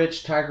imagine how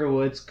rich Tiger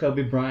Woods,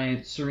 Kobe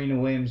Bryant, Serena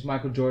Williams,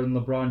 Michael Jordan,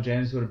 LeBron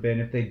James would have been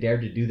if they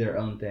dared to do their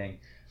own thing.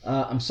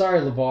 I'm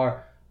sorry,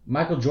 LeVar.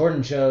 Michael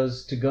Jordan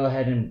chose to go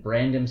ahead and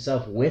brand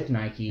himself with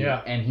Nike,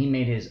 and he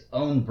made his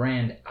own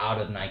brand out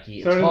of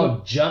Nike. It's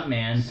called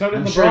Jumpman.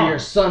 I'm sure your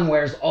son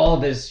wears all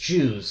of his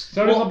shoes.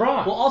 So did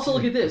LeBron. Well, also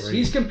look at this.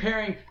 He's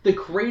comparing the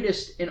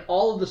greatest in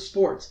all of the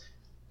sports.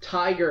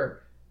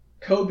 Tiger,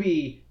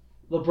 Kobe,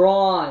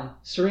 LeBron,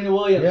 Serena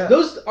Williams. Yeah.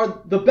 Those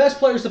are the best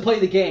players to play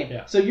the game.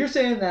 Yeah. So you're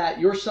saying that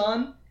your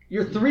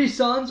 3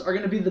 sons are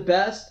going to be the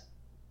best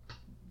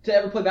to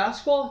ever play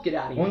basketball? Get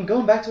out of here. Well,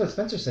 going back to what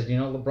Spencer said,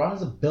 LeBron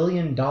has $1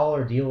 billion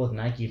deal with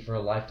Nike for a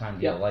lifetime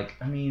deal.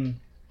 Yep.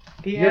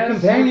 You're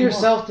comparing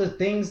yourself to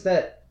things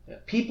that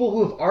people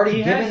who have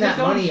already given that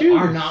money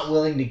are not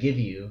willing to give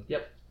you.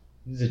 Yep.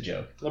 This is a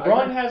joke.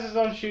 LeBron has his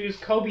own shoes.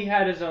 Kobe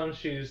had his own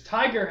shoes.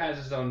 Tiger has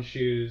his own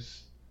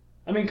shoes.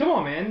 Come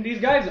on, man. These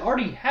guys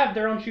already have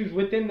their own shoes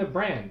within the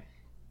brand.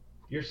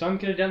 Your son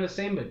could have done the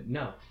same, but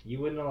no, you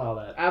wouldn't allow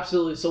that.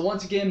 Absolutely. So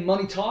once again,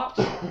 money talks,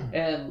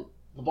 and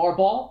LeVar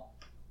Ball,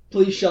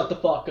 please shut the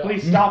fuck up.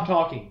 Please stop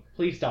talking.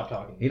 Please stop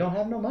talking. He don't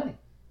have no money.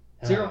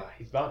 Zero.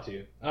 He's about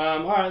to.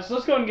 All right, so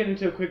let's go ahead and get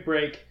into a quick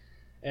break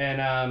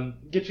and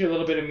get you a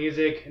little bit of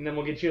music, and then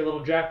we'll get you a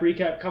little draft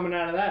recap coming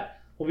out of that.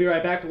 We'll be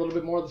right back with a little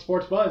bit more of the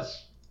Sports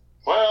Buzz.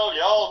 Well,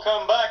 y'all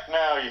come back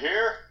now, you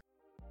hear?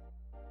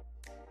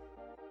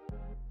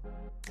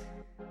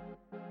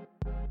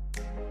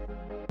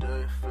 Do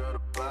you feel the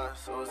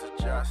buzz, or is it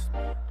just me?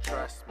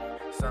 Trust me,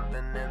 something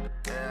in the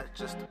air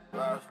just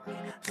above me.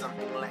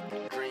 Something like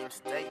a dream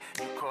state,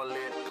 you call it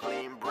a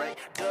clean break.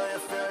 Do you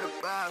feel the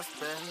buzz,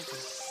 baby?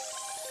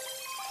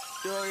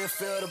 Do you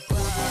feel the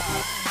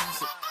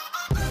buzz?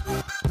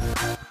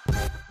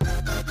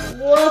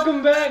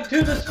 Welcome back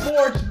to the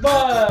Sports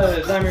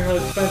Buzz. I'm your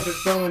host, Spencer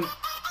Spillman.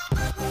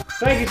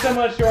 Thank you so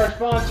much to our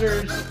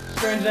sponsors,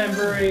 Strange Land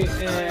Brewery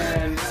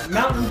and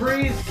Mountain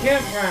Breeze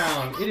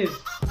Campground. It is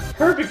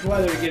perfect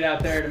weather to get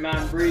out there to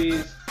Mountain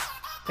Breeze.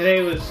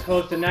 Today was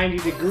close to 90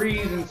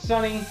 degrees and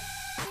sunny.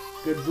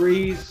 Good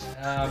breeze.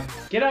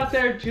 Get out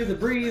there to the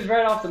breeze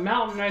right off the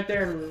mountain right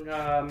there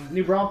in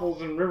New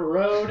Braunfels and River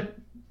Road.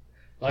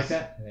 Like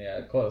that?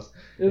 Yeah, close.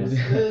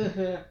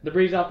 The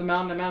breeze off the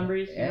mountain, the Mountain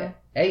Breeze? Yeah.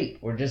 Hey,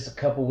 we're just a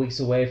couple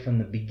weeks away from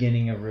the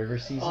beginning of river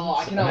season. Oh,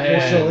 I cannot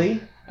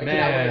officially. I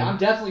cannot wait. I'm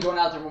definitely going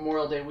out there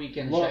Memorial Day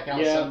weekend to check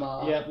out some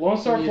Lone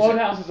Star Float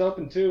House is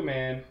open too,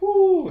 man.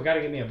 Woo! I gotta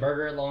get me a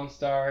burger at Lone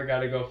Star.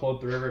 Gotta go float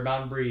the river,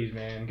 Mountain Breeze,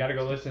 man. Gotta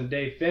go listen to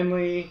Dave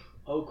Finley.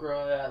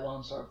 Okra at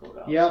Lone Star Float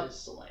House is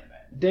slam, man.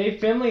 Dave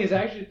Finley is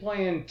actually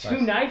playing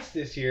 2 nights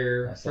this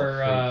year for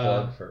free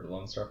plug for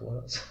Lone Star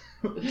Float House.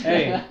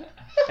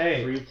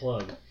 Hey, free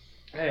plug.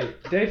 Hey,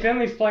 Dave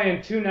Finley's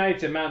playing 2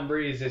 nights at Mountain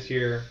Breeze this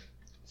year.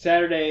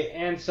 Saturday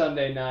and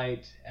Sunday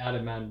night out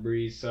at Mountain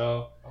Breeze,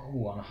 so...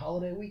 Oh, on a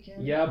holiday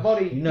weekend? Yeah,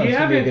 buddy. You know it's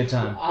going to be a good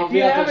time. I'll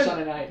be out there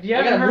Sunday night.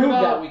 I got to move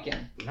that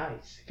weekend.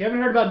 Nice. If you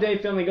haven't heard about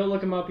Dave Finley, go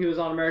look him up. He was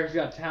on America's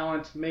Got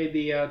Talent, made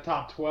the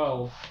top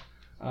 12.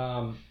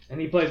 And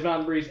he plays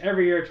Mountain Breeze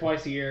every year,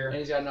 twice a year. And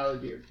he's got another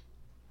beard.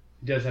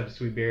 He does have a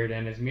sweet beard,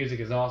 and his music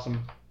is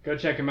awesome. Go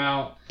check him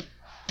out.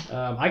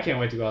 I can't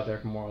wait to go out there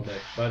for Memorial Day.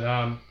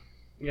 But,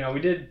 we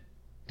did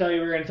tell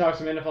you we're going to talk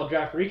some NFL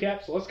draft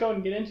recap. So let's go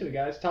and get into it,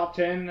 guys. Top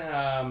 10,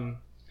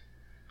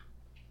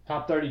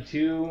 top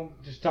 32.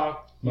 Just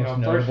talk, Most first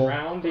notable.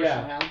 round. First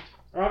Yeah. round.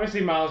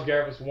 Obviously, Myles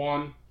Garrett was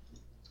 1.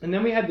 And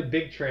then we had the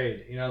big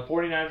trade. The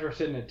 49ers were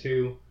sitting at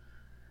 2.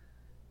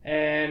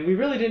 And we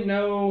really didn't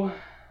know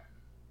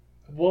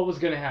what was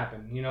going to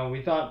happen.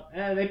 We thought,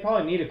 they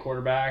probably need a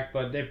quarterback,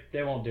 but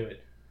they won't do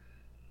it.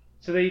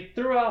 So they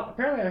threw out,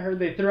 apparently I heard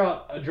they threw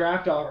out a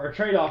draft offer, or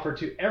trade offer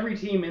to every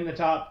team in the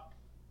top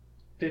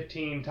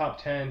 15,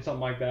 top 10, something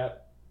like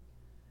that.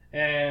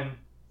 And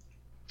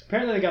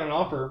apparently they got an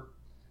offer.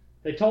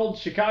 They told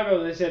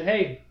Chicago, they said,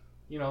 hey,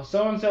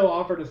 so-and-so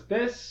offered us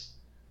this.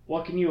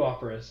 What can you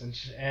offer us?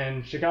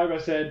 And Chicago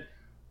said,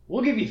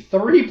 we'll give you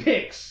 3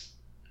 picks.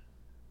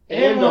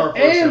 And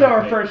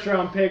our first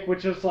round pick,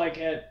 which was like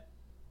at...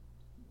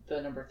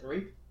 The number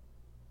 3?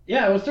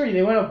 Yeah, it was 3.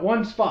 They went up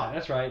 1 spot.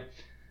 That's right.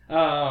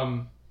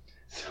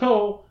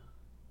 So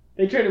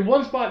they traded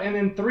 1 spot and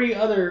then 3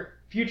 other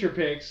future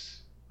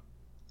picks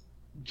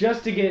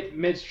just to get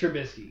Mitch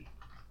Trubisky.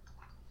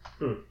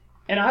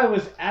 And I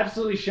was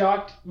absolutely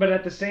shocked, but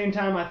at the same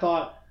time I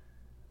thought,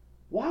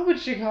 why would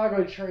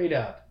Chicago trade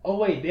up? Oh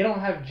wait, they don't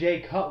have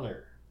Jay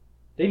Cutler.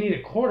 They need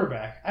a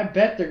quarterback. I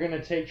bet they're going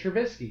to take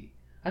Trubisky.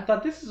 I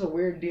thought, this is a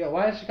weird deal.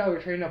 Why is Chicago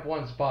trading up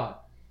 1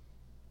 spot?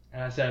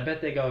 And I said, I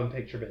bet they go and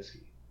pick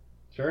Trubisky.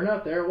 Sure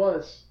enough, there it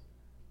was.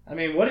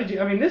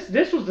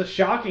 This was the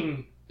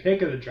shocking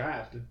pick of the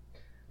draft.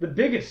 The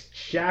biggest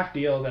shaft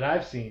deal that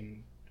I've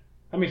seen.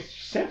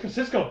 San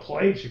Francisco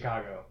played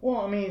Chicago.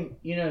 Well,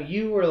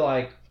 you were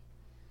like,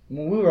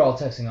 we were all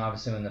texting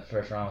obviously when the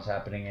first round was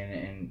happening,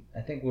 and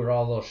I think we were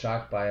all a little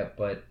shocked by it.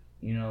 But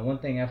one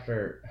thing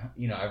after,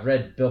 I've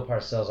read Bill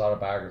Parcells'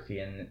 autobiography,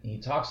 and he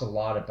talks a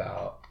lot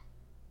about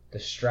the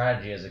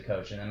strategy as a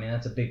coach, and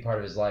that's a big part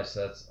of his life.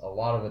 So that's a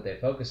lot of what they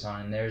focus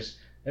on. And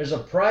there's a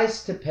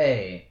price to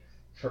pay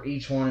for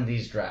each one of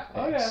these draft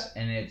picks. Oh, yeah.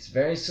 And it's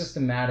very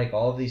systematic.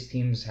 All of these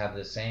teams have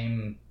the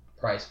same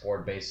price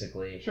board,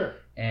 basically. Sure.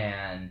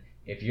 And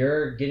if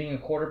you're getting a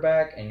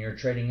quarterback and you're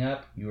trading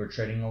up, you are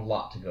trading a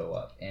lot to go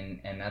up.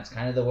 And that's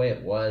kind of the way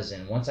it was.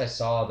 And once I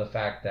saw the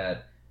fact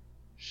that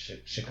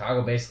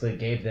Chicago basically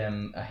gave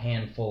them a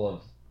handful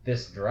of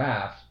this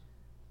draft,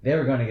 they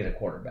were going to get a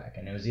quarterback.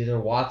 And it was either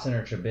Watson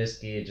or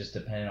Trubisky. It just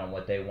depended on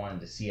what they wanted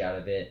to see out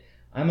of it.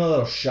 I'm a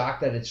little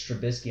shocked that it's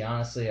Trubisky,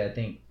 honestly. I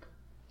think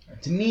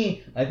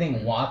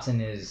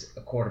Watson is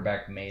a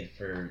quarterback made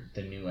for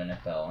the new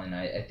NFL, and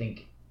I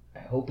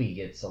hope he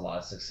gets a lot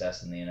of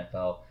success in the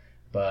NFL.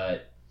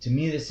 But to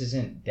me, this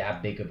isn't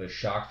that big of a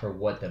shock for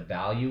what the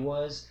value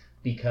was,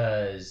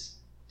 because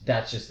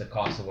that's just the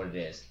cost of what it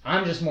is.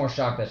 I'm just more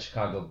shocked that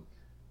Chicago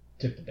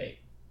took the bait.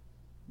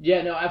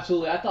 Yeah, no,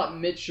 absolutely. I thought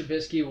Mitch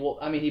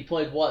Trubisky, he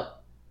played,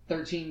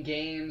 13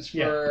 games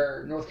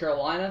for North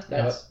Carolina?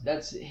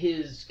 That's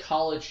his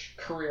college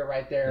career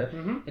right there.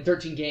 Mm-hmm. In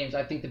 13 games.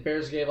 I think the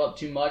Bears gave up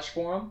too much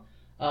for him.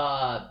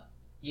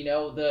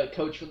 The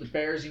coach for the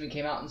Bears even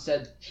came out and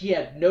said he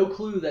had no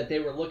clue that they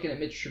were looking at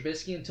Mitch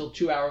Trubisky until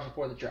 2 hours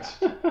before the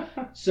draft.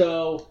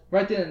 So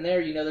right then and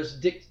there, there's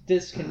a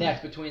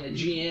disconnect between the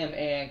GM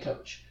and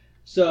coach.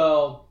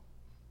 So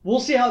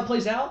we'll see how it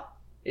plays out.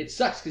 It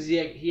sucks because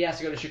he has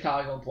to go to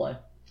Chicago and play.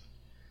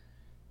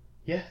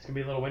 Yeah, it's going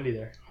to be a little windy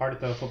there. Hard to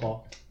throw a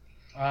football.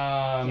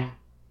 The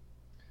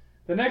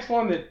next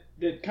one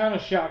that kind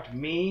of shocked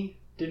me,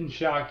 didn't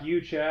shock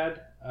you,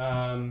 Chad,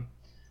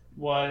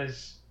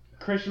 was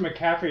Christian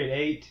McCaffrey at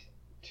 8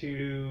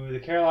 to the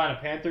Carolina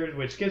Panthers,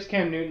 which gives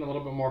Cam Newton a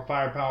little bit more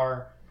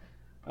firepower,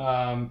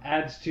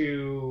 adds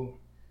to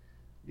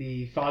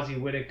the Fozzie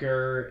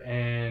Whitaker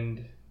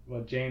and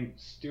Jonathan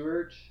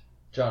Stewart.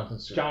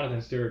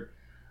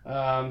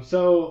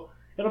 So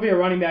it'll be a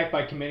running back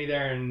by committee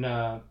there in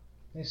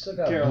They still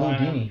got Carolina.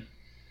 Blue Beanie.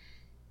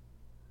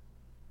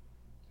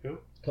 Who?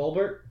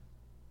 Colbert?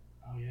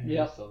 Oh, yeah.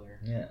 Yeah. He's still there.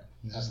 Yeah.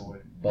 He's just boy.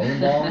 bowling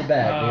ball in the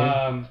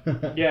back,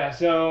 dude. Yeah,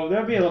 so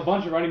there'll be a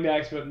bunch of running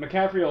backs, but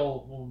McCaffrey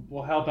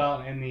will help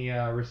out in the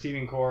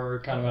receiving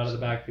core, kind of out of the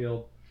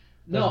backfield.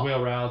 Does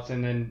wheel routes,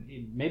 and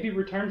then maybe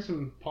return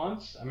some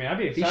punts. I'd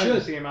be excited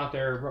to see him out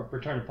there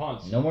return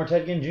punts. No more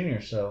Ted Ginn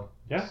Jr., so...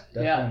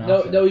 Yeah.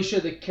 No, he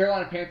should. The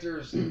Carolina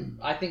Panthers,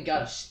 I think,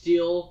 got a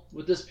steal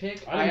with this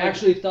pick. I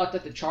actually thought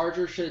that the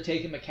Chargers should have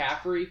taken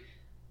McCaffrey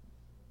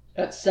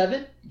at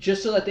 7,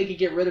 just so that they could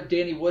get rid of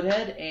Danny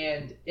Woodhead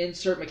and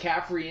insert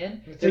McCaffrey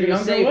in. They're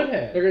going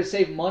to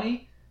save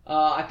money.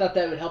 I thought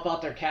that would help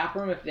out their cap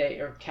room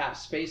or cap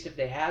space if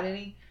they had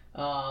any.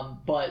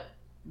 But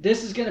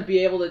this is going to be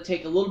able to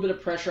take a little bit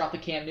of pressure off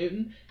of Cam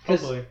Newton.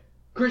 Hopefully.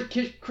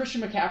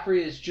 Christian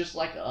McCaffrey is just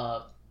like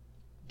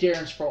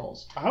Darren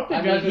Sproles. I hope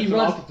they got some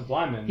offensive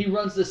linemen. He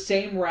runs the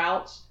same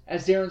routes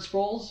as Darren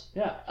Sproles.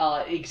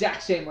 Yeah.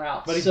 Exact same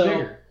routes. But he's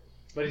bigger.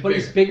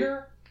 He's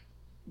bigger.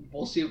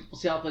 We'll see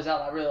how it plays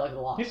out. I really like it a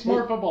lot. He's a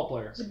smart football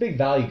player. He's a big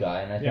value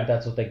guy, and I think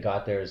that's what they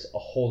got there is a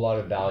whole lot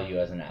of value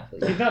as an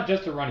athlete. He's not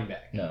just a running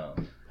back. No.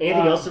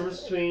 Anything else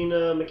difference between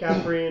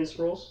McCaffrey and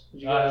Sproles?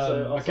 Did you guys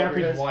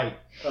McCaffrey's white.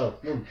 Oh.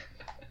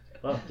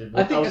 Well,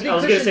 I think was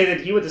going to Christian- say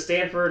that he went to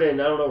Stanford,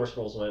 and I don't know where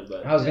Sproles went,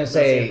 but I was gonna not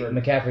say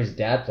Stanford. McCaffrey's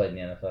dad played in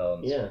the NFL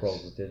and Yeah.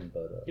 Sproles didn't,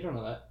 but You don't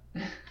know that.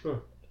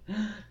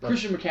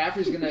 Christian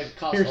McCaffrey's going to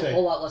cost Hearsay. a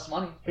whole lot less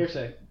money.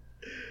 Hearsay.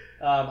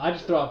 I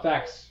just throw out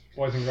facts,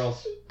 boys and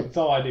girls. That's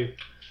all I do.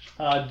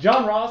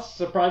 John Ross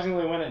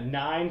surprisingly went at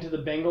 9 to the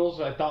Bengals.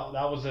 I thought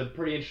that was a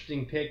pretty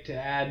interesting pick to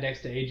add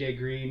next to A.J.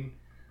 Green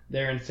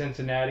there in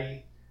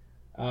Cincinnati.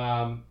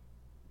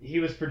 He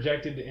was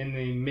projected in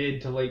the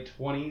mid to late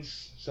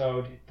 20s,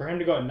 so for him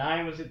to go at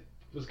 9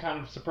 was kind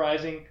of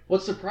surprising.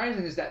 What's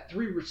surprising is that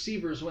 3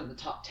 receivers went in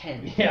the top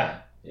 10.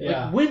 Yeah.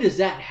 Like, when does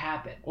that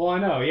happen? Well, I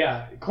know,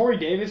 yeah. Corey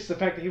Davis, the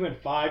fact that he went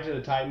 5 to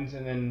the Titans,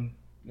 and then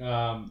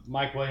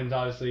Mike Williams,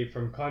 obviously,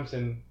 from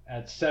Clemson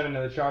at 7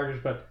 to the Chargers.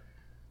 But,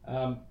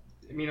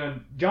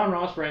 John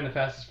Ross ran the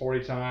fastest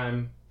 40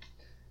 time.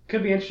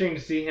 Could be interesting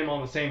to see him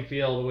on the same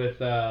field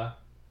with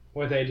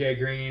A.J.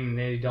 Green and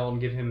Andy Dalton,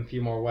 give him a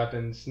few more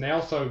weapons. And they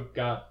also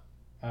got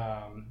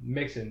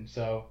Mixon,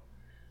 so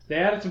they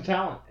added some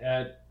talent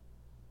at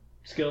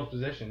skilled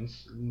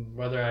positions.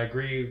 Whether I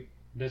agree,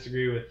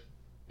 disagree with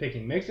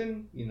picking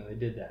Mixon, they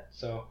did that.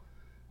 So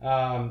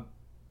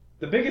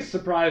the biggest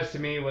surprise to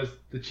me was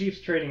the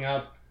Chiefs trading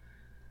up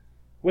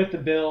with the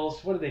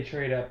Bills. What did they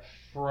trade up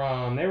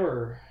from? They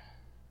were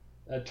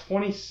at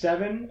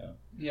 27.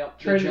 Yep.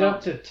 Traded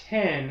up to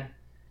 10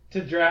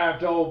 to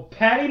draft old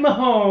Patty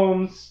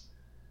Mahomes,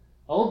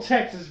 old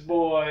Texas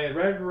boy,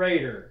 Red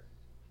Raider.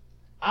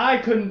 I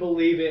couldn't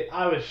believe it.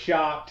 I was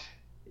shocked,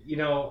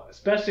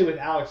 especially with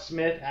Alex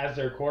Smith as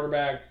their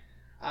quarterback.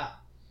 I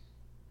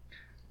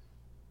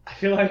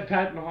feel like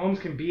Pat Mahomes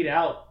can beat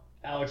out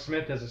Alex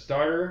Smith as a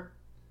starter.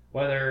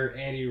 Whether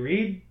Andy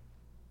Reid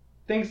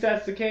thinks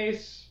that's the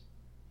case,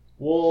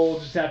 we'll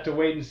just have to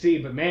wait and see.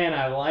 But man,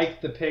 I like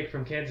the pick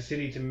from Kansas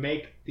City to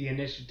take the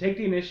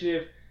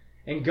initiative,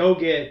 and go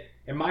get,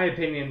 in my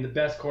opinion, the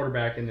best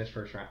quarterback in this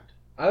first round.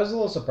 I was a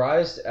little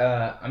surprised.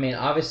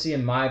 Obviously,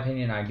 in my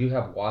opinion, I do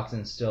have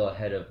Watson still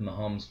ahead of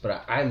Mahomes,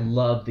 but I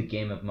love the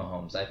game of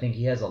Mahomes. I think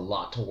he has a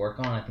lot to work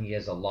on. I think he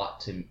has a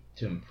lot to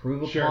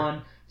improve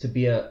upon to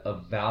be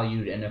a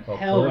valued NFL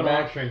Hell of an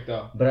quarterback. arm strength,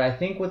 though. But I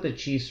think what the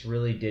Chiefs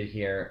really did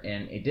here,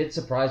 and it did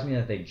surprise me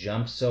that they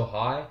jumped so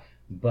high,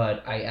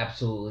 but I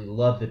absolutely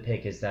love the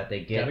pick, is that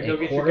they get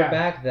a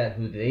quarterback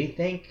who they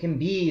think can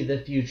be the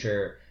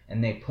future,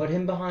 and they put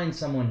him behind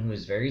someone who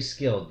is very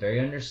skilled,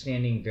 very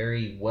understanding,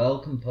 very well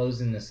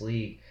composed in this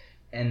league,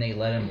 and they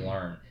let him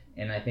learn.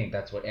 And I think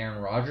that's what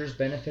Aaron Rodgers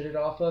benefited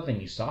off of,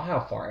 and you saw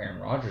how far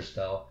Aaron Rodgers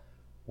fell.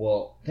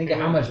 Well, think of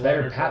how much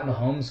better Pat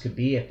Mahomes could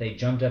be if they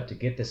jumped up to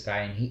get this guy,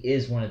 and he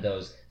is one of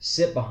those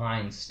sit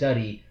behind,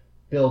 study,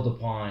 build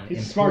upon,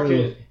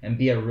 improve, and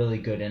be a really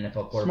good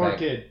NFL quarterback. Smart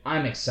kid.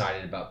 I'm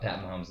excited about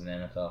Pat Mahomes in the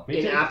NFL.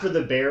 And after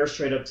the Bears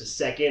trade up to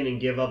second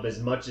and give up as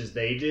much as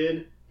they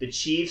did, the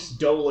Chiefs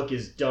don't look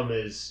as dumb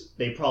as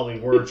they probably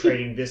were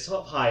trading this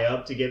high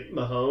up to get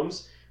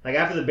Mahomes. Like,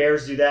 after the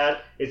Bears do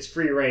that, it's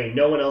free reign.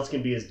 No one else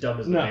can be as dumb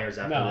as the Bears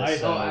after this.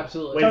 So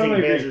absolutely. Way to take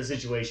advantage of the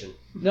situation.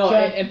 No,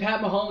 and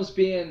Pat Mahomes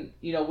being,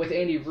 with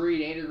Andy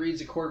Reid's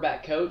a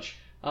quarterback coach.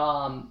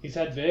 He's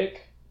had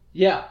Vic.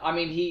 Yeah, I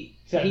mean, he's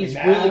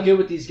McNabb. really good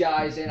with these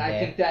guys, and I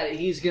think that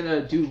he's going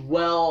to do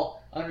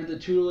well under the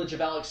tutelage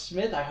of Alex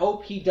Smith. I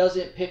hope he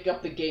doesn't pick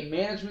up the game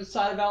management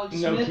side of Alex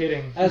Smith. No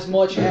kidding. As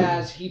much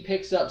as he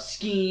picks up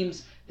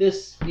schemes,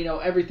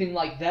 everything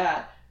like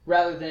that,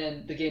 rather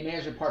than the game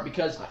management part,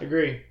 because I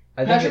agree.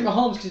 Patrick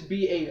Mahomes could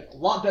be a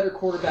lot better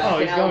quarterback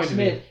than Alex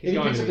Smith if he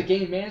picks up the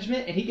game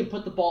management, and he can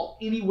put the ball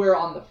anywhere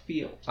on the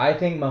field. I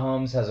think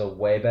Mahomes has a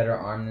way better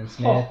arm than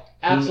Smith.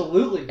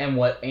 Absolutely. And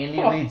what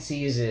Andy Reid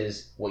sees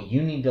is what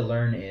you need to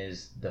learn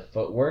is the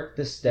footwork,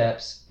 the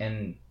steps,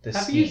 and the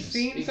schemes. Have you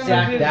seen some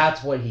exactly. of his...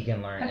 That's what he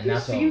can learn, Have and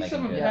that's what will you make seen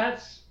him some of good.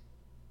 Pat's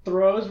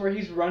throws where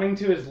he's running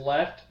to his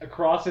left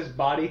across his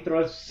body,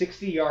 throws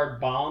 60-yard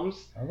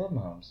bombs? I love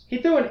Mahomes. He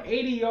threw an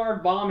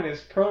 80-yard bomb in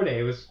his pro day.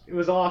 It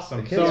was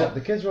awesome.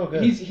 The kid's real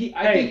good.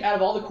 I think out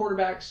of all the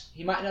quarterbacks,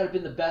 he might not have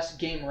been the best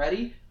game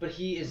ready, but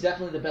he is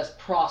definitely the best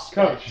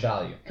prospect.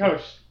 Value.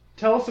 Coach,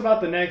 tell us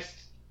about the next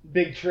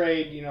big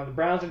trade. The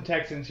Browns and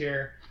Texans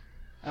here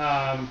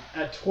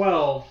at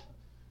 12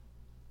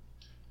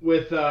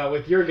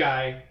 with your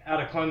guy out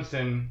of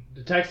Clemson.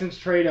 The Texans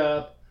trade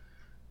up.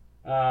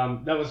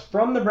 That was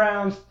from the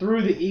Browns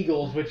through the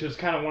Eagles, which was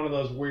kind of one of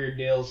those weird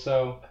deals.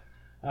 So,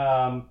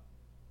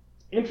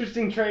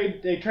 interesting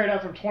trade. They trade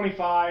up from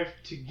 25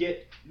 to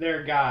get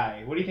their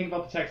guy. What do you think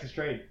about the Texans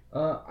trade?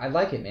 I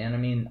like it, man. I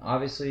mean,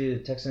 obviously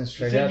the Texans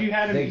trade up.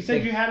 You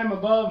said you had him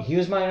above. He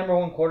was my number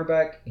one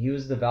quarterback. He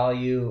was the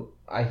value.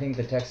 I think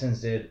the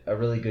Texans did a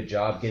really good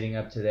job getting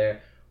up to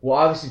there. We'll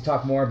obviously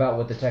talk more about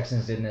what the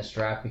Texans did in this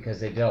draft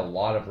because they did a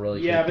lot of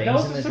really good things in the draft. Yeah,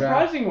 but that was a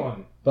surprising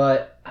one.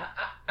 But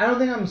I don't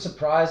think I'm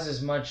surprised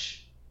as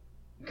much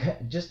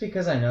just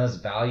because I know his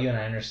value and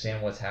I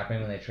understand what's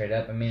happening when they trade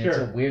up. I mean, It's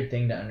a weird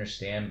thing to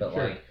understand,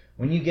 but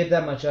when you get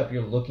that much up,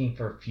 you're looking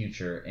for a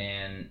future.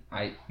 And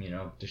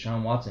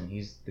Deshaun Watson,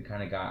 he's the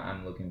kind of guy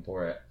I'm looking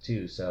for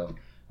too. So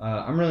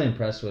I'm really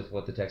impressed with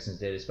what the Texans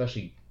did,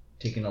 especially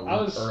taking a I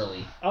leap was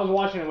early. I was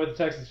watching it with a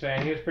Texas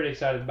fan. He was pretty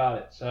excited about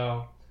it.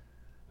 So,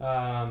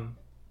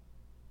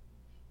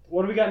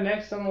 what do we got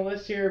next on the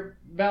list here?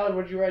 Ballard,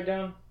 what did you write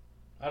down?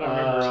 I don't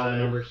remember all the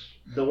numbers.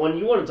 The one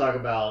you want to talk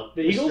about,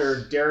 The Mr.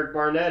 Eagles? Derek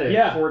Barnett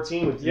at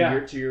 14 with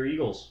Yeah. your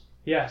Eagles.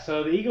 Yeah,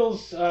 so the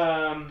Eagles,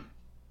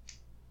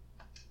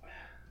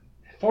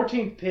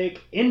 14th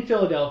pick in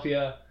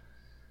Philadelphia.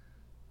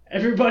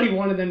 Everybody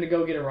wanted them to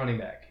go get a running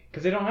back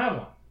because they don't have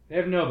one. They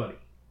have nobody.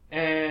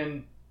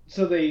 And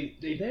so they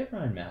have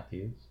Ryan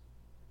Matthews.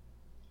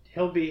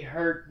 He'll be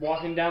hurt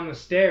walking down the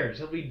stairs.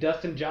 He'll be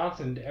Dustin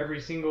Johnson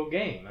every single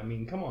game. I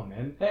mean, come on,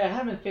 man. Hey, I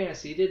had him in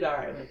fantasy. He did all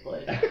right when he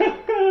played.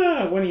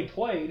 When he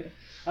played.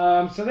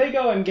 So they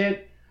go and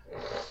get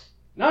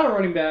not a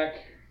running back,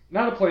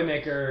 not a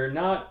playmaker,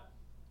 not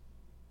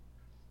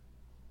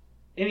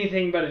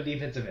anything but a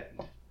defensive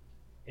end.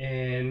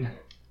 And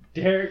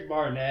Derek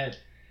Barnett.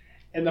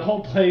 And the whole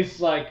place,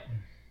 like,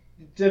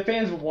 the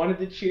fans wanted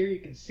to cheer. You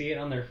could see it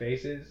on their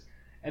faces.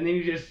 And then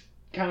you just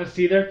kind of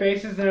see their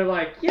faces, and they're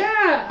like,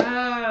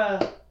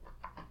 yeah,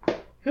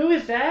 who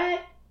is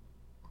that?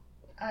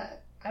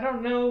 I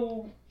don't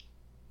know.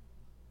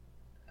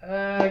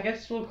 I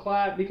guess we'll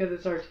clap because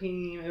it's our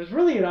team. It was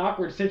really an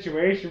awkward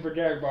situation for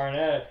Derek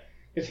Barnett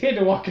because he had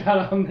to walk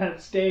out on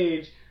that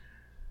stage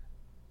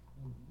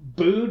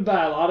booed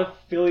by a lot of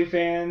Philly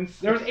fans.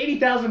 There was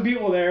 80,000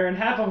 people there, and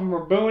half of them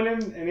were booing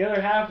him, and the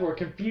other half were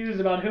confused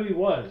about who he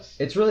was.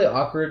 It's really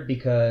awkward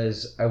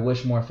because I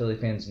wish more Philly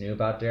fans knew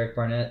about Derek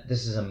Barnett.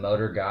 This is a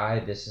motor guy.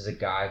 This is a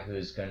guy who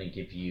is going to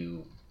give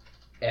you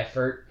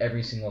effort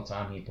every single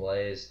time he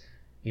plays.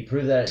 He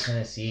proved that at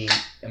Tennessee.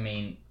 I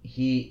mean,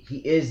 he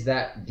is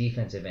that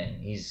defensive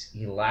end.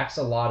 He lacks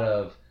a lot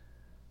of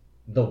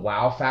the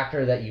wow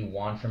factor that you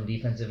want from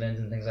defensive ends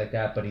and things like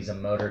that, but he's a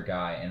motor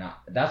guy, and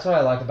that's what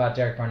I like about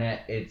Derek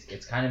Barnett.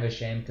 It's kind of a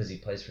shame because he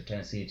plays for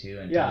Tennessee too,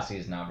 and Tennessee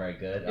is not very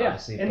good,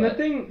 obviously. And the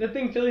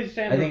thing Philly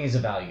fans, I think he's a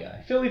value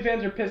guy. Philly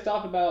fans are pissed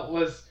off about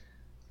was,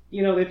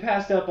 they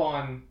passed up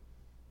on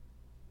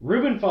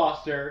Reuben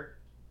Foster,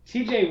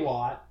 T.J.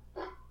 Watt,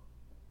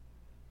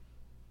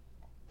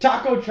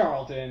 Taco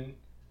Charlton.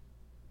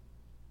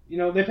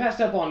 They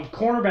passed up on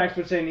cornerbacks,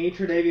 which they need.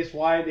 Tre'Davious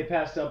White. They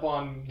passed up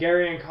on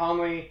Gary and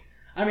Conley.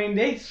 I mean,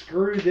 they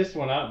screwed this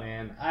one up,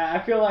 man. I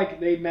feel like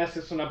they messed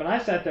this one up, and I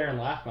sat there and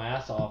laughed my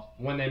ass off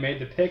when they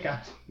made the pick.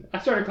 I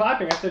started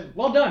clapping. I said,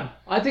 well done.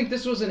 I think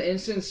this was an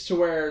instance to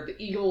where the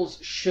Eagles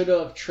should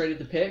have traded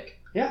the pick.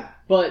 Yeah.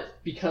 But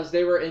because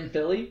they were in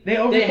Philly, they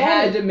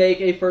had to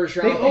make a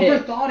first-round pick. They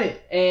overthought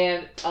it.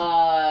 And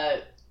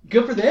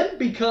good for them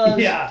because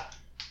the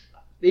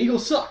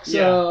Eagles suck.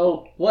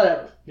 So,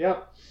 whatever.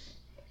 Yep.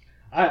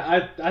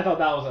 I thought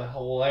that was a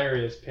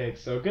hilarious pick,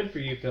 so good for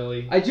you,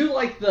 Philly. I do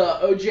like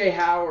the O.J.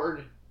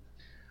 Howard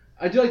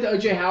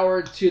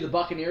to the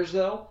Buccaneers,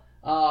 though,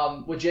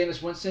 with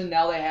Jameis Winston.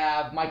 Now they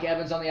have Mike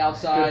Evans on the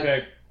outside. Good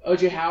pick.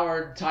 O.J.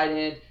 Howard, tight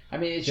end. I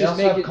mean, it's they just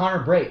also have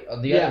Connor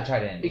Brate, the other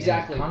tight end.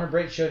 Exactly. And Connor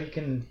Brate showed he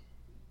can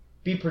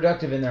be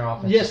productive in their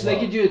offense. Yes, they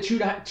could do a two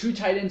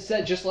tight end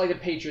set just like the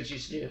Patriots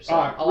used to do. So,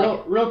 I like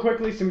it. Real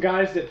quickly, some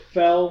guys that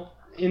fell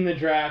in the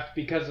draft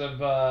because of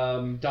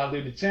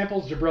diluted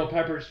samples. Jabril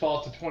Peppers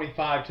falls to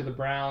 25 to the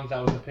Browns.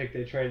 That was the pick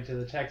they traded to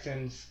the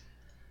Texans.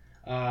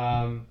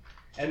 And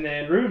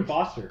then Reuben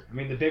Foster, I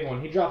mean the big one,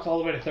 he drops all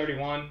the way to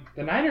 31.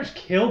 The Niners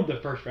killed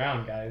the first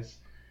round, guys.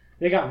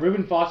 They got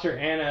Reuben Foster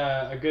and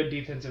a good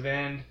defensive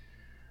end.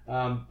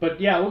 But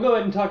yeah, we'll go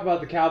ahead and talk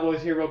about the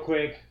Cowboys here real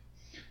quick.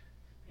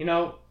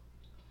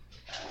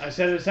 I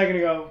said it a second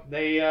ago.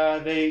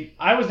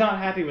 I was not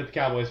happy with the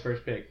Cowboys'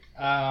 first pick.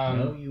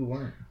 No, you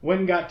weren't. Went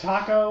and got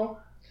Taco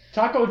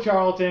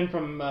Charlton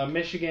from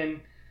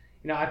Michigan.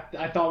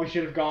 I thought we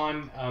should have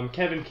gone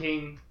Kevin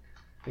King,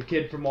 the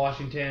kid from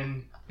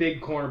Washington,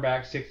 big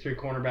cornerback, 6'3"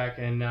 cornerback,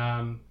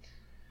 and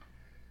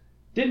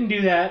didn't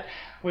do that,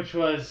 which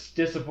was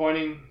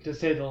disappointing to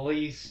say the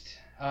least.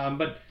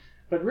 But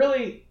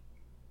really,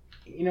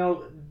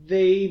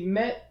 they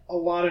met a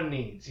lot of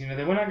needs.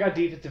 They went out and got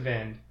defensive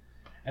end,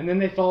 and then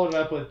they followed it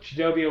up with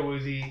Chidobe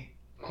Awuzie,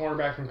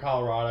 cornerback from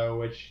Colorado,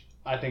 which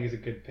I think is a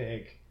good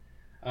pick.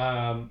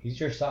 He's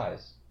your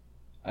size.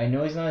 I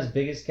know he's not as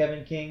big as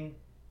Kevin King,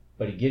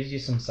 but he gives you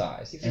some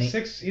size. He's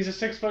a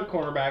 6 foot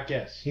cornerback.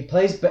 Yes. He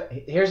plays.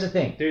 Here's the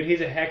thing, dude. He's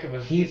a heck of a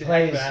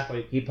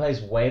athlete. He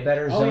plays way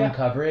better zone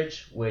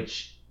coverage,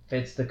 which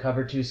fits the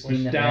cover 2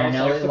 scheme that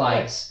Marinelli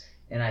likes,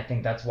 and I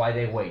think that's why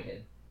they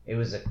waited. It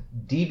was a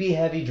DB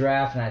heavy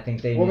draft, and I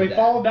think they. Well, they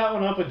followed that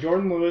one up with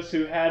Jordan Lewis,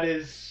 who had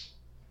his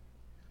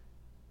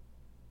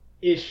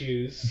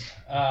issues.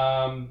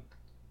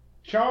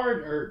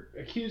 Charged or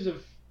accused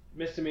of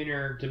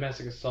misdemeanor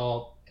domestic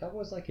assault.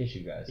 Cowboys like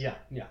issue guys. Yeah.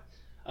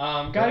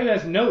 Guy who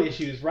has no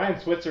issues, Ryan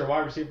Switzer,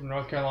 wide receiver from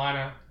North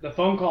Carolina. The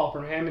phone call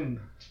from him and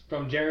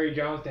from Jerry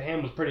Jones to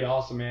him was pretty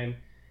awesome, man.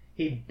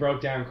 He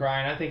broke down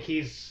crying. I think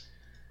he's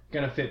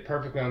going to fit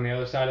perfectly on the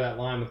other side of that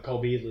line with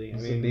Cole Beasley.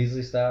 He's a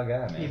Beasley style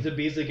guy, man. He's a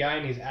Beasley guy,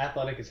 and he's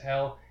athletic as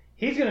hell.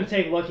 He's going to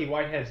take Lucky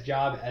Whitehead's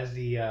job as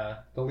the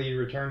lead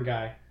return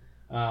guy.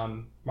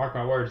 Mark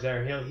my words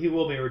there. He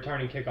will be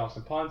returning kickoffs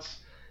and punts.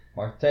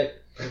 Mark the tape.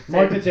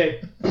 Mark the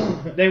tape.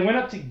 They went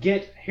up to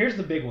get. Here's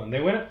the big one.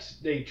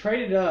 They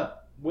traded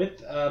up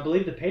with, I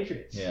believe, the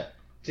Patriots. Yeah.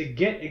 To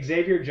get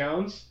Xavier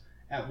Jones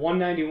at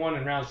 191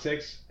 in round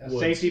 6, a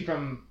safety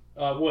from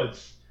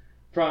Woods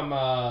from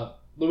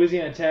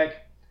Louisiana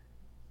Tech.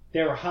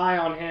 They were high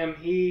on him.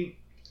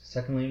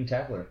 Second leading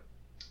tackler.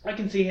 I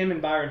can see him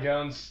and Byron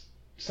Jones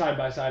side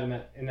by side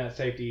in that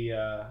safety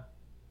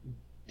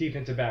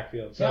defensive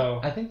backfield. So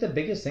I think the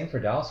biggest thing for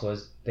Dallas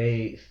was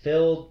they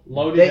filled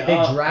loaded they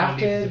up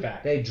drafted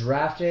back. they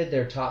drafted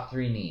their top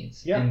 3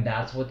 needs. Yep. And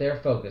that's what their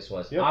focus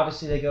was. Yep.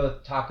 Obviously they go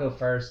with Taco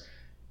first.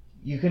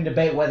 You can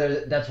debate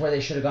whether that's where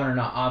they should have gone or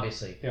not,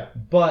 obviously. Yeah.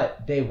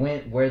 But they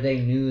went where they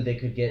knew they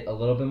could get a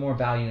little bit more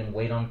value and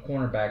wait on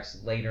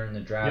cornerbacks later in the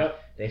draft.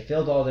 Yep. They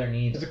filled all their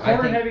needs. It's a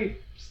heavy,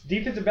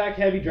 defensive back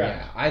heavy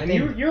draft. Yeah, I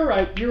think you're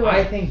right.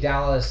 I think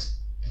Dallas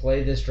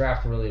played this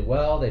draft really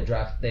well.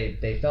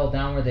 They fell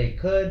down where they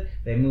could.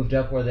 They moved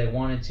up where they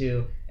wanted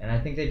to, and I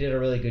think they did a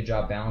really good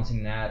job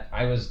balancing that.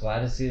 I was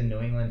glad to see the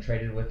New England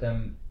traded with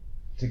them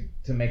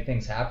to make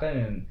things happen,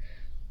 and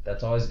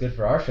that's always good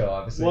for our show,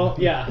 obviously. Well,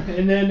 yeah,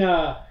 and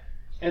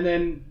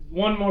then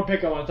one more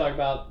pick I want to talk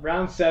about.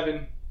 Round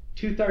 7,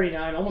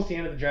 239, almost the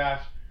end of the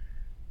draft.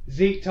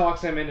 Zeke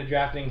talks him into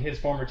drafting his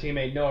former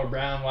teammate Noah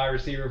Brown, wide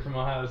receiver from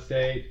Ohio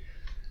State.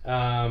 See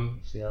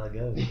how that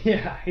goes.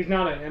 Yeah, he's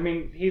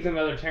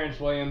another Terrence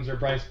Williams or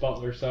Bryce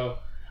Butler, so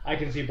I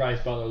can see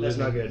Bryce Butler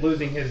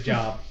losing his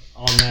job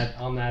on that.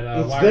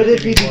 It's wide good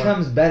if he receiving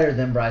becomes better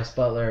than Bryce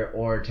Butler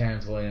or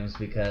Terrence Williams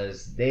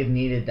because they've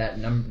needed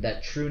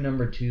that true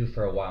number 2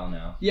 for a while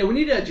now. Yeah, we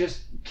need to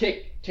just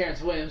kick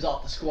Terrence Williams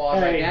off the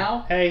squad right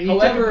now. He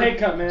took a pay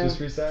cut, man. Just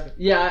reset it.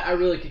 Yeah, I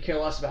really could care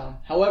less about him.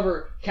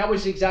 However,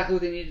 Cowboys did exactly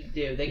what they needed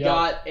to do. They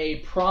got a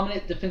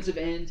prominent defensive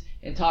end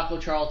in Taco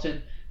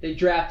Charlton. They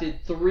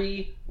drafted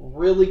 3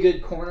 really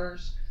good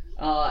corners,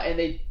 and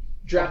they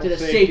drafted a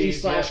safety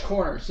 /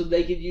 corner, so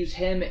they could use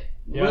him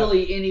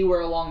really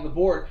anywhere along the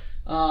board.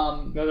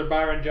 Another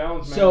Byron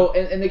Jones, man. So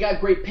and they got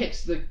great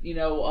picks.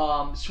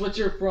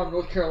 Switzer from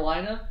North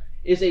Carolina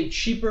is a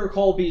cheaper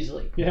Cole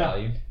Beasley. Yeah.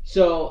 Value.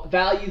 So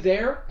value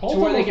there Cole's to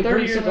where they can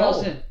bring 30 someone years else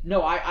old. in.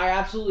 No, I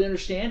absolutely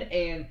understand.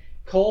 And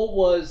Cole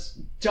was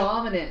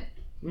dominant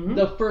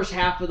the first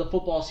half of the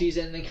football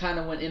season, and then kind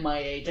of went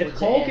MIA. If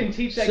Cole can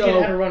teach that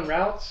kid how to run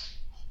routes,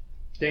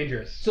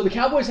 dangerous. So the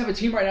Cowboys have a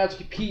team right now to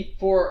compete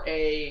for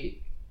a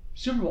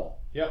Super Bowl.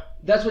 Yep.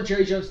 That's what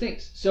Jerry Jones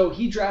thinks. So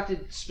he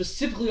drafted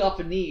specifically off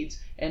of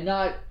needs and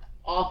not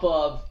off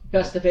of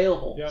best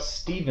available. Yep.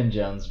 Stephen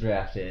Jones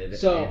drafted,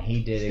 So, and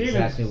he did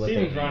exactly what they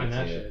Stephen's needed running to.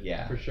 that shit.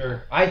 Yeah, For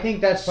sure. I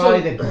think that's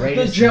probably the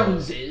greatest. The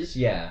Joneses.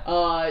 Yeah.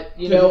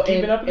 Keep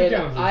it up with the and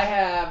Joneses.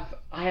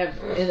 I have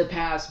in the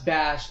past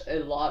bashed a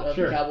lot of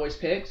the Cowboys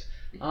picks.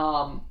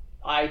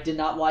 I did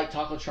not like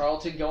Taco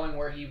Charlton going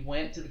where he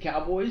went to the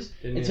Cowboys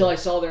until I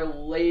saw their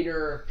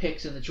later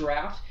picks in the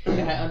draft,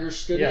 and I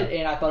understood it,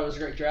 and I thought it was a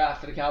great draft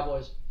for the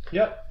Cowboys.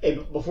 Yep. Hey,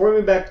 before we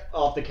move back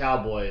off the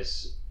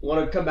Cowboys, I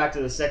want to come back to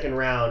the second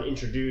round,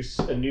 introduce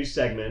a new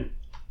segment.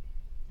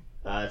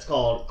 It's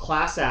called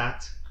Class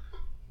Act,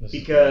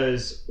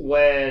 because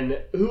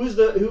who was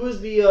the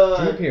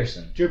Drew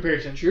Pearson. Drew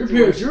Pearson.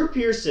 When Drew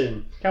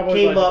Pearson Cowboys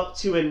came legend. up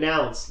to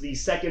announce the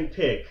second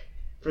pick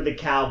for the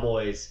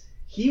Cowboys,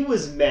 he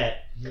was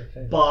met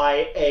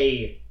by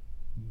a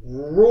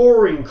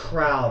roaring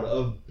crowd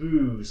of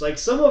boos. Like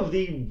some of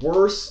the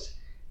worst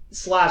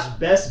 /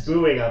 best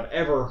booing I've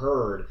ever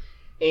heard.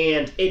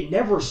 And it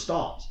never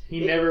stopped.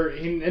 It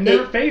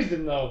never phased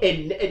him though.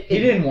 He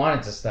didn't want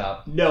it to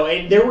stop. No,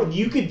 and if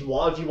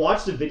you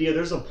watch the video,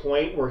 there's a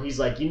point where he's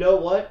like, you know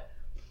what?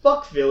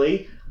 Fuck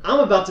Philly. I'm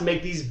about to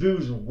make these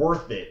boos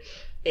worth it.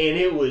 And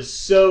it was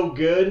so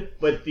good,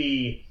 but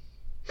the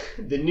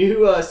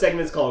new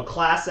segment's called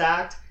Class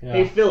Act. Yeah.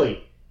 Hey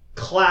Philly,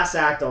 class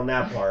act on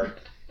that part.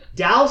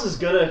 Dallas is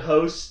gonna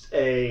host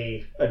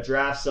a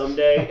draft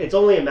someday. It's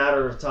only a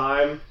matter of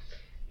time.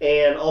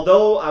 And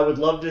although I would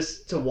love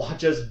to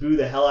watch us boo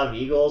the hell out of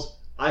Eagles,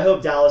 I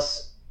hope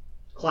Dallas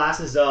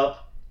classes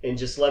up and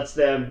just lets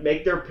them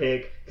make their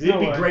pick, because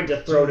it'd be great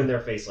to throw it in their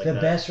face like that.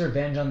 The best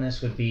revenge on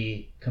this would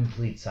be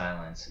complete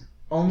silence.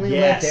 Only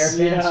Yes. let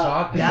their fans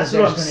talk, because That's what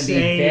there's I'm going to be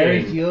saying.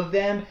 very few of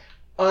them.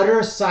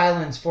 Utter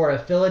silence for a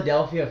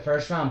Philadelphia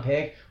first-round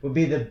pick would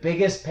be the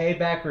biggest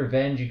payback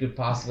revenge you could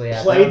possibly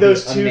have. Play That would be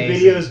those two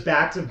amazing. videos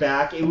back to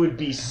back. It would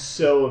be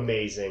so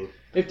amazing.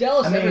 If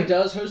Dallas ever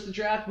does host the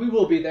draft, we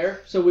will be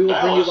there, so we will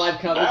bring you live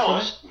coverage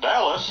from it.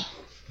 Dallas.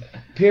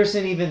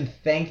 Pearson even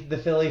thanked the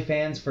Philly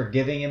fans for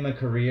giving him a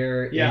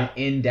career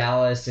in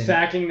Dallas. And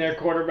sacking their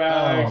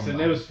quarterbacks,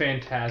 and it was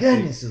fantastic.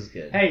 Goodness, it was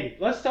good. Hey,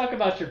 let's talk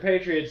about your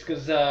Patriots,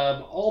 because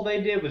all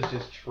they did was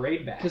just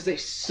trade back. Because they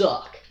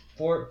suck.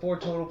 Four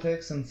total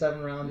picks and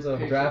 7 rounds of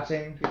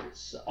drafting.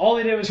 All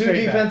they did was 2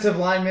 trade defensive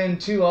linemen,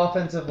 2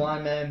 offensive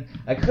linemen.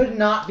 I could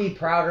not be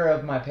prouder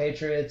of my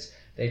Patriots.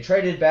 They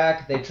traded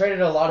back. They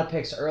traded a lot of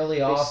picks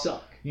early off. They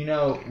suck. You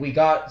know, we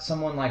got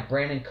someone like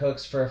Brandon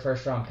Cooks for a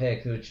first-round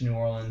pick, which New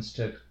Orleans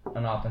took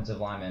an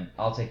offensive lineman.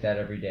 I'll take that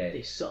every day.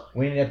 They suck.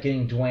 We ended up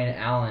getting Dwayne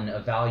Allen, a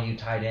value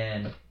tight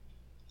end.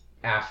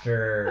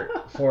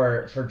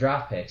 for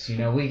draft picks. You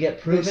know, we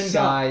get proven suck.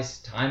 guys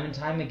time and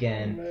time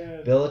again.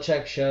 Man.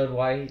 Belichick showed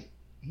why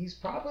he's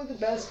probably the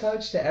best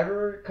coach to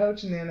ever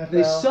coach in the NFL.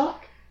 They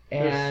suck.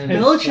 And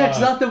Belichick's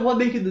not the one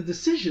making the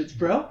decisions,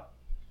 bro.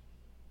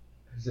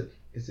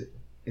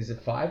 is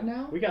it 5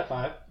 now? We got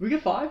 5. We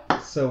get 5.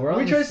 So we're What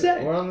are on you trying to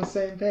say? we're on the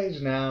same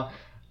page now.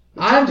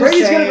 Tom just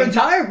Brady's saying, gonna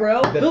retire,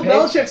 bro. the Bill pay-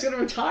 Belichick's gonna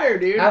retire,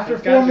 dude. after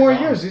These guys 4 more are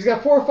gone. years. He's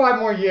got 4 or 5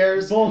 more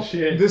years.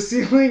 Bullshit. The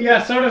ceiling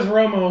Yeah, so does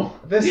Romo.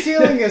 The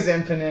ceiling is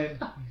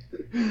infinite.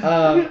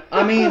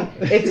 I mean,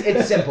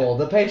 it's simple.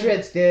 The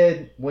Patriots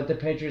did what the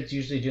Patriots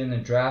usually do in the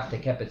draft. They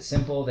kept it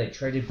simple. They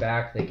traded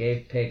back. They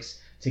gave picks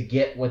to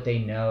get what they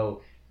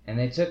know, and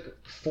they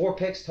took 4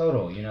 picks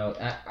total. You know,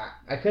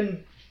 I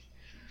couldn't.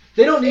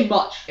 They don't need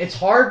much. It's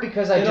hard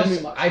because They don't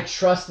need much. I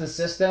trust the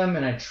system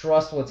and I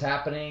trust what's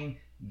happening.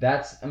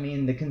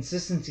 The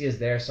consistency is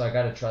there, so I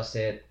got to trust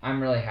it. I'm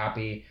really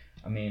happy.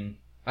 I mean,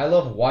 I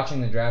love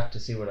watching the draft to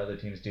see what other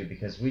teams do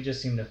because we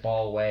just seem to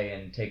fall away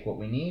and take what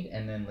we need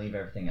and then leave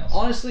everything else.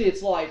 Honestly,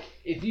 it's like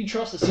if you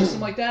trust the system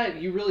like that,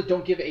 you really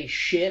don't give a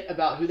shit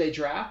about who they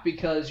draft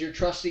because you're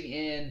trusting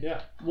in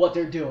what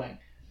they're doing.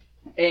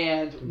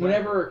 And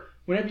whenever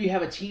you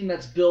have a team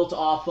that's built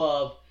off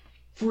of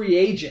free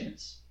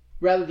agents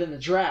rather than the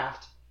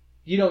draft,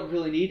 you don't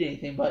really need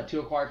anything but to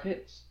acquire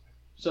picks.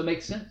 So it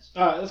makes sense.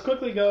 All right, let's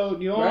quickly go.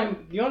 Do you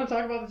want to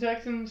talk about the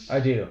Texans? I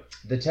do.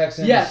 The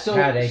Texans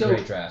had a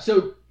great draft.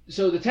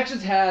 So the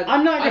Texans had,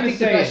 I'm not going to the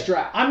say best it.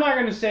 draft. I'm not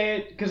going to say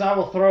it because I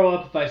will throw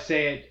up if I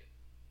say it.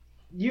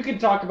 You can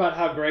talk about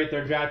how great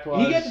their draft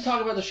was. You get to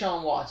talk about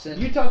Deshaun Watson.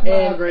 You talk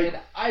about how great. And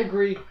I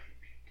agree.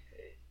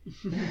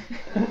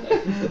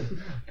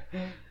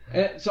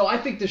 So I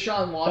think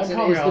Deshaun Watson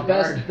call me is off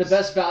guard. the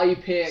best value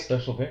pick.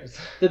 Special pairs.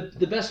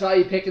 The best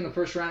value pick in the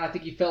first round. I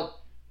think he felt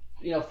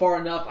far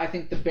enough. I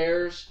think the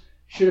Bears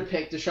should have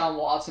picked Deshaun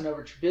Watson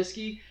over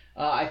Trubisky.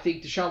 I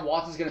think Deshaun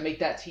Watson's going to make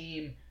that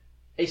team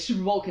a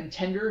Super Bowl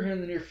contender here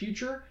in the near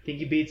future. Think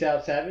he beats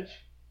out Savage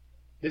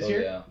this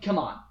year? Yeah. Come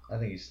on. I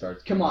think he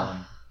starts. Come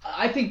on.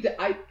 I think that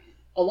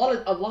a lot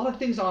of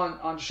things on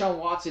Deshaun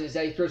Watson is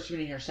that he throws too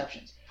many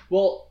interceptions.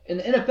 Well, in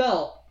the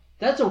NFL,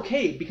 that's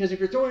okay because if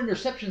you're throwing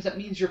interceptions, that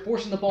means you're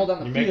forcing the ball down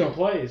the You're field. making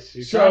plays.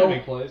 You're trying to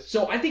make plays.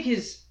 So I think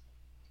his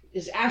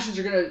actions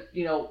are gonna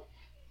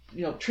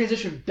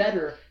transition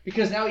better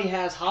because now he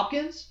has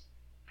Hopkins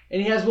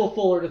and he has Will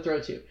Fuller to throw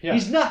to. Yeah.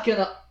 He's not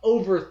gonna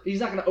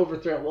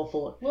overthrow Will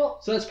Fuller. Well,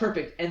 so that's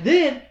perfect. And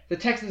then the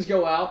Texans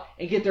go out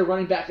and get their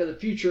running back of the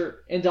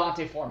future in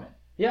Dante Foreman.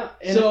 yeah.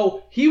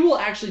 So he will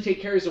actually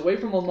take carries away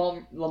from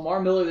Lamar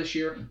Miller this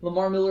year.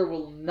 Lamar Miller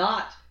will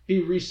not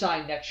be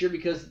re-signed next year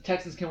because the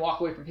Texans can walk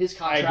away from his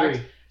contract. I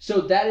agree.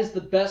 So that is the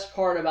best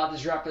part about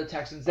this draft for the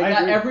Texans. They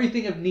got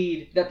everything of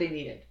need that they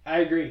needed. I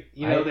agree.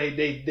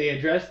 They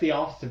addressed the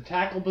offensive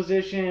tackle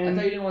position. I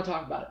thought you didn't want to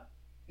talk about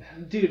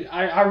it. Dude,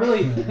 I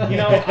really,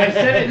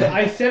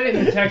 I said it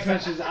in the text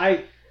messages.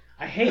 I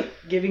hate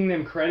giving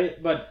them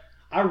credit, but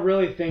I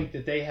really think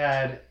that they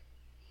had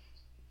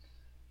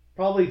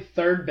probably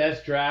third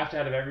best draft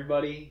out of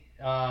everybody.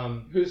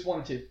 Who's 1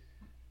 and 2?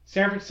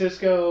 San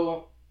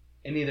Francisco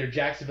and either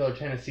Jacksonville or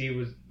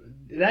Tennessee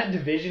that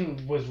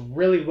division was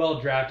really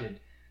well drafted.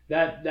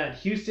 That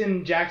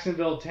Houston,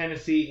 Jacksonville,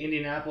 Tennessee,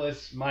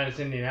 Indianapolis minus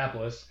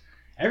Indianapolis,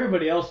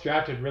 everybody else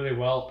drafted really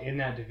well in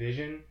that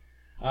division.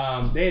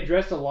 They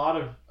addressed a lot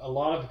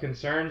of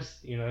concerns.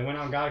 They went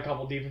out and got a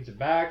couple defensive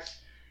backs,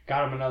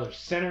 got them another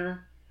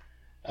center,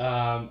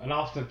 an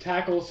offensive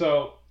tackle.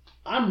 So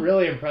I'm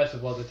really impressed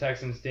with what the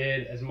Texans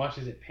did. As much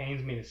as it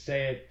pains me to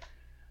say it,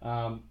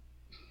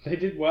 they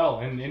did well.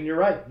 And you're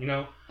right.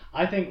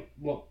 I think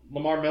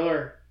Lamar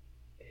Miller,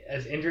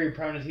 as injury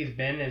prone as he's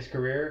been in his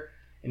career,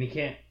 and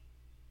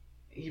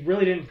he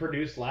really didn't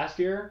produce last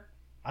year.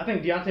 I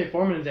think Deontay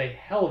Foreman is a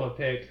hell of a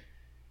pick.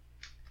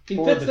 He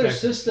fits their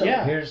system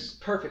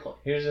perfectly.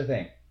 Here's the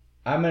thing.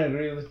 I'm going to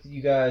agree with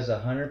you guys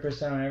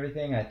 100% on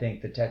everything. I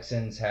think the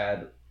Texans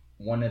had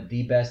one of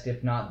the best,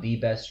 if not the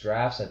best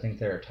drafts. I think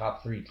they're a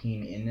top 3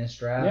 team in this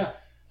draft.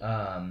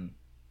 Yeah.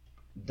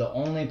 The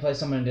only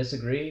place I'm going to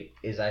disagree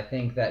is I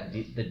think that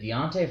the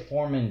Deontay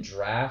Foreman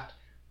draft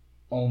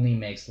only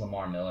makes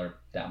Lamar Miller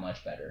that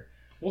much better.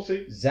 We'll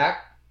see.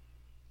 Zach,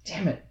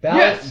 damn it.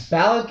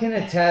 Ballard can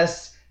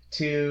attest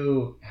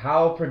to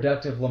how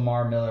productive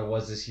Lamar Miller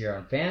was this year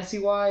on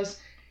fantasy-wise.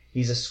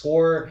 He's a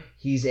scorer.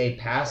 He's a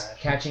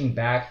pass-catching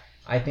back.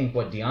 I think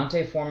what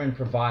Deontay Foreman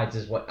provides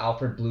is what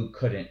Alfred Blue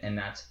couldn't, and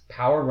that's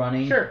power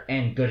running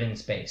and good in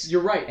space.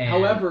 You're right.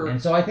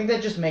 And so I think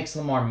that just makes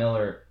Lamar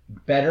Miller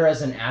better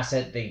as an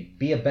asset. They'd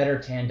be a better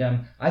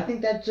tandem. I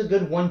think that's a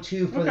good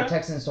 1-2 for the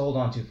Texans to hold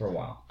on to for a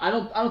while. I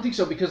don't think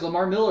so because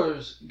Lamar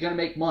Miller's going to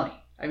make money.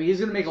 I mean, he's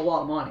going to make a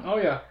lot of money. Oh,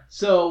 yeah.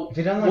 So if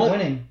he doesn't like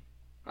winning.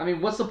 I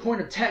mean, what's the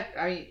point of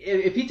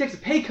if he takes a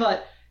pay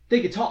cut,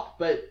 they could talk.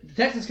 But the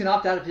Texans can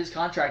opt out of his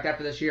contract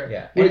after this year.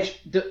 Yeah.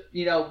 Which,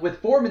 with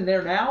Foreman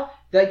there now,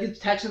 that gives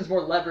Texans more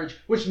leverage,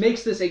 which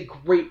makes this a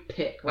great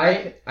pick,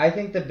 right? I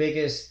think the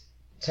biggest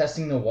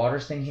testing the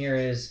waters thing here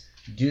is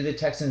do the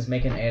Texans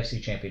make an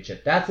AFC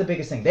championship? That's the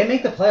biggest thing. They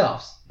make the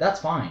playoffs. That's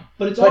fine.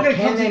 But it's all going to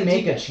can come to they the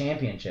make a defense.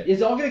 championship?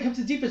 It's all going to come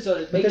to defense,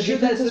 so to make the sure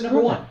that it's defense the is number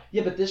proven. one.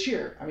 Yeah, but this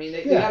year, I mean,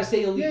 they Yeah. got to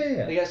stay elite.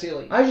 Yeah. They got to stay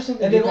elite. I just think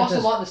the And they defense lost a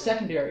is- lot in the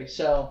secondary,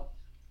 so...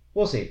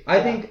 We'll see.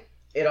 I think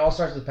it all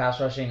starts with pass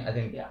rushing. I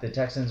think Yeah. the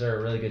Texans are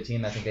a really good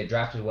team. I think they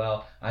drafted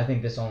well. I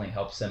think this only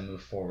helps them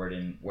move forward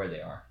in where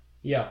they are.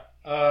 Yeah.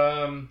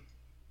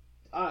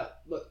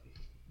 Look,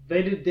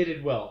 they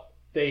did well.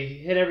 They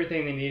hit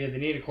everything they needed. They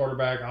needed a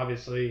quarterback,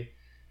 obviously.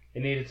 They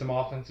needed some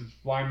offensive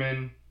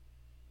linemen.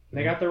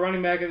 They got the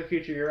running back of the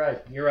future.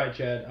 You're right,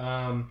 Chad.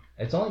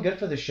 It's only good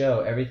for the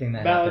show, everything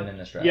that Ballard, happened in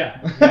this draft. Yeah,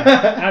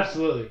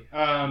 absolutely.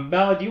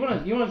 Ballard, do you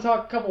want to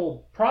talk a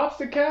couple props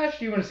to Cash? Or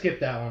do you want to skip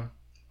that one?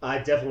 I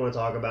definitely want to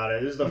talk about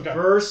it. This is the Okay.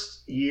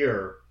 first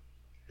year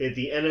that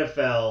the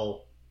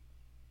NFL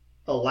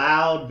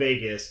allowed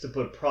Vegas to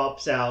put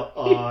props out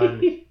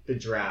on the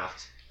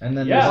draft. And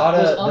then Yeah.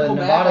 Was the Uncle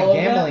Matt Nevada all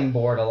over gambling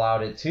board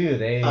allowed it too.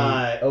 They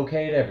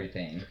okayed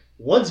everything.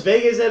 Once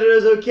Vegas said it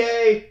was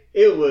okay,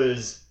 it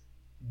was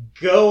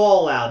go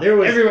all out. There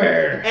was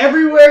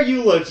everywhere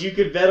you looked, you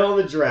could bet on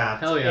the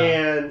draft. Hell yeah.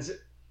 And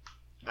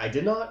I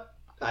did not.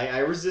 I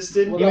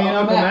resisted. Well, You mean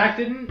Uncle Uncle Mac Mac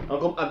didn't?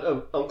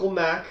 Uncle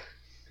Mac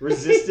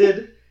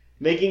resisted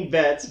making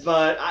bets,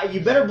 but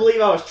you better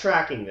believe I was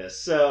tracking this.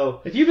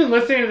 So If you've been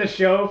listening to the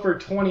show for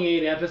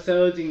 28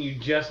 episodes and you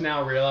just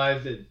now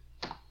realize that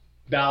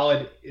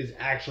Ballard is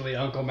actually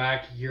Uncle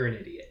Mac, you're an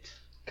idiot.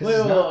 Wait.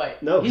 no,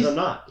 because He's- I'm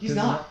not. He's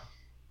not.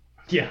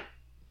 Yeah.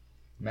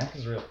 Mac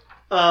is real.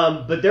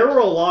 But there were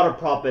a lot of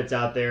prop bets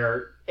out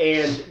there,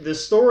 and the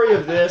story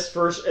of this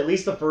at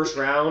least the first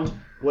round,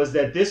 was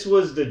that this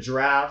was the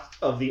draft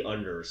of the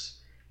unders.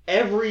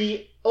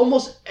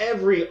 Almost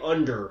every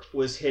under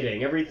was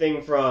hitting.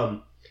 Everything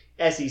from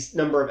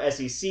number of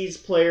SEC's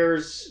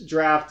players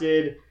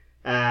drafted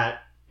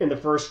in the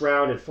first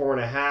round at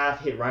 4.5,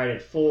 hit right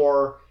at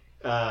 4.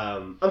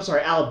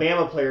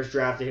 Alabama players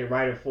drafted, hit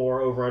right at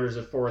 4, over-unders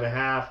at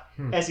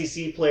 4.5.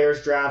 SEC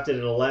players drafted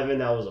at 11,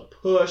 that was a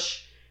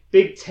push.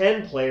 Big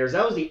Ten players,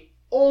 that was the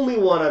only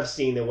one I've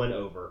seen that went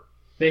over.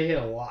 They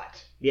hit a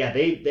lot. Yeah,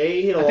 they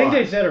hit a lot. I think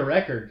they set a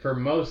record for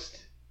most,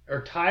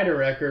 or tied a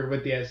record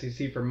with the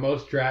SEC for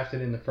most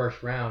drafted in the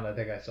first round, I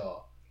think I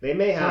saw. They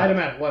may have. Tied them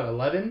at, what,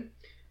 11?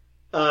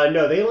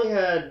 No, they only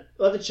had,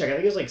 I'll have to check, I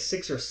think it was like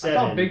 6 or 7. I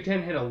thought Big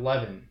Ten hit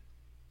 11.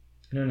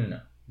 No.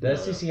 The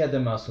SEC had the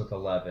most with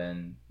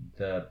 11.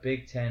 The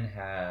Big Ten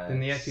had. Then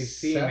the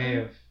SEC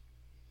 7?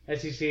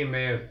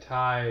 may have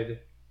tied.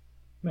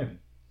 Maybe.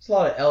 It's a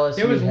lot of LSU.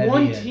 There was heavy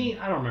one and team.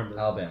 I don't remember.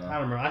 Alabama. I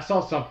don't remember. I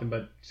saw something,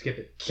 but skip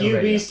it.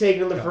 QB's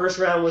taken in the first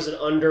round was an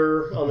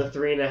under on the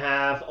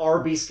 3.5.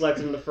 RB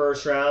selected in the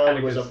first round Had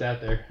a good stat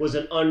there. was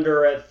an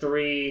under at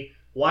 3.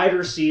 Wide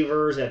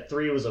receivers at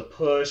 3 was a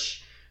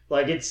push.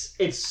 Like it's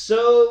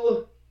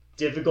so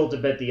difficult to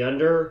bet the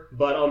under,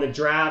 but on the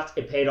draft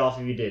it paid off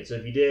if you did. So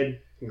if you did,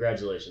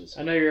 congratulations.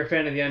 I know you're a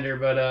fan of the under,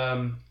 but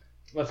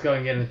let's go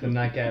and get into the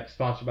nightcap,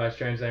 sponsored by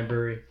Strange Land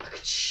Brewery.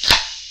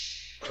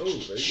 Oh,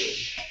 very good.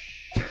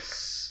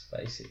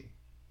 Spicy.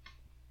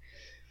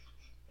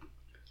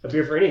 A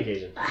beer for any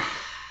occasion.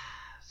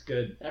 It's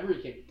good.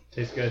 Every kid.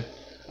 Tastes good.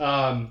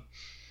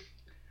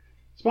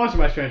 Sponsored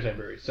by Strange Land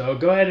Brewery. So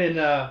go ahead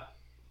and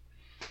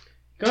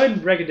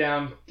break it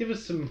down. Give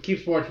us some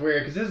Keep Sports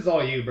Weird, because this is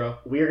all you, bro.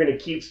 We are going to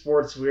keep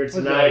sports weird What's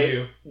all tonight.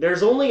 you?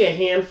 There's only a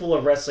handful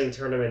of wrestling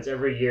tournaments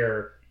every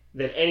year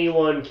that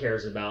anyone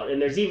cares about, and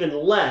there's even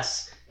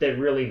less that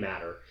really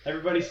matter.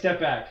 Everybody step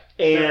back.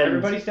 And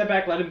Everybody step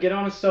back. Let him get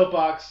on his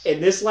soapbox.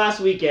 And this last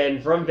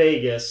weekend from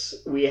Vegas,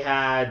 we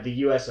had the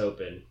U.S.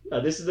 Open.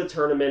 This is the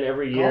tournament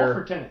every year. Golf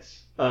or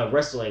tennis?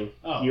 Wrestling.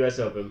 Oh. U.S.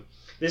 Open.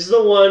 This is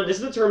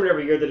the tournament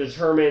every year that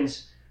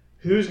determines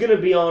who's going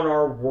to be on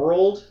our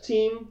world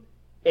team.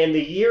 And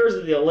the years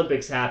that the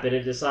Olympics happen,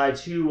 it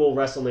decides who will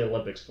wrestle in the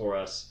Olympics for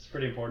us. It's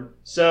pretty important.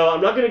 So I'm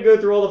not going to go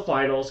through all the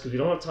finals because we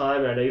don't have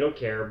time, and I know you don't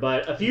care.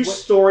 But a few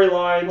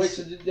storylines. Wait,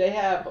 so did they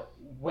have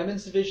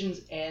women's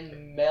divisions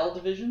and male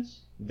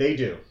divisions? They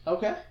do.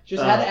 Okay.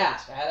 Just had to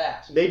ask. I had to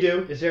ask. They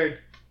do. Is there...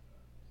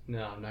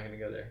 No, I'm not going to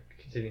go there.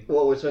 Continue.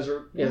 What was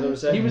Spencer? Yeah, what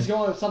was that? He was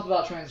going with something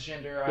about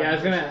transgender. Yeah, I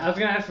was gonna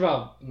ask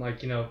about,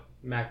 like,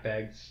 Mac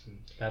bags and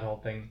that whole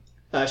thing.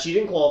 She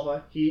didn't qualify.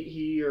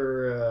 He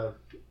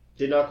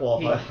did not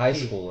qualify. A high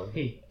schooler.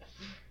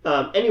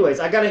 Anyways,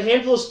 I got a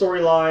handful of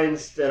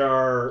storylines that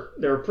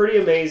are pretty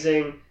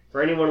amazing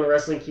for anyone in the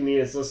wrestling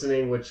community that's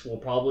listening, which will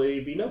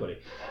probably be nobody.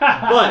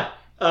 But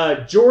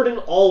Jordan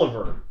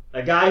Oliver,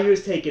 a guy who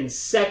has taken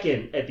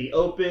second at the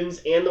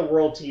Opens and the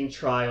World Team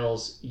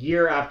Trials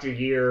year after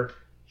year,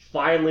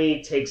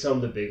 finally takes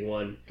home the big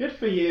one. Good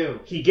for you.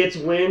 He gets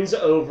wins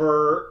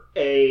over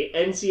a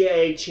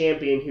NCAA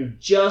champion who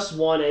just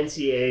won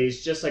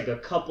NCAAs just like a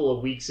couple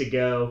of weeks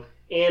ago,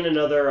 and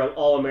another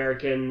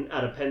All-American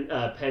out of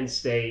Penn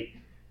State.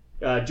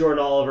 Jordan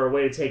Oliver,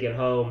 way to take it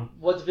home.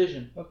 What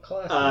division? What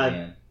class is he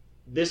in?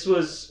 This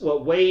was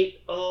what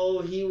weight?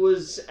 Oh, he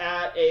was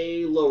at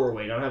a lower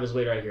weight. I don't have his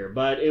weight right here,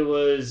 but it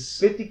was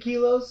 50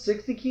 kilos,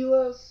 60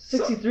 kilos,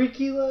 63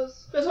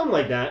 kilos, something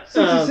like that.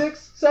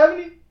 66,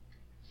 70.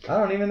 I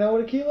don't even know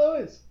what a kilo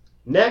is.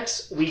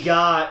 Next, we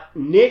got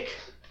Nick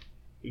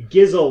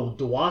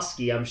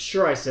Gizodwoski. I'm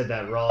sure I said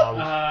that wrong.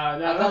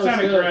 That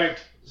sounded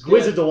correct.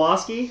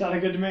 Gizodwoski?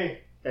 Sounded good to me.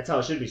 That's how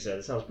it should be said.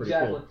 It sounds pretty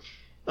Exactly.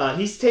 cool.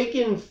 He's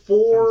taken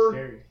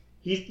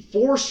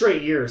 4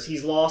 straight years.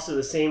 He's lost to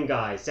the same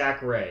guy,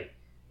 Zach Ray,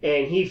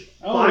 and he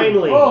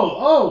finally.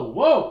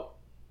 Whoa!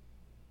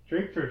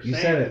 Drink for You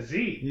saying said the it.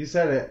 Z. You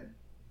said it.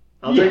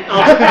 I'll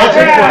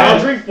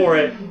drink for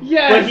it.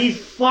 Yes. But he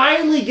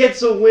finally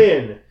gets a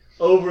win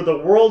over the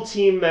world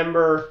team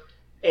member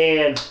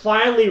and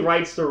finally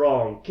rights the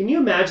wrong. Can you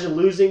imagine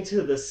losing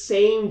to the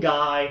same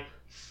guy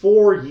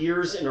 4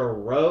 years in a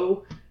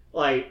row?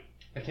 Like,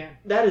 I can.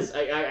 That is,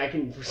 I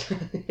can.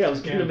 I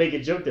was going to make a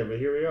joke there, but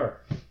here we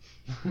are.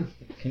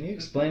 Can you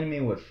explain to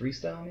me what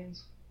freestyle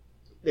means?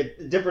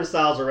 Different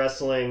styles of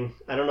wrestling.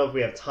 I don't know if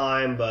we have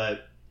time,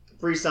 but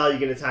freestyle you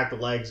can attack the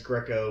legs.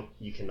 Greco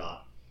you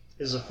cannot.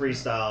 This is a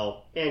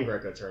freestyle and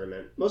Greco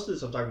tournament. Most of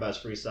this I'm talking about is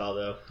freestyle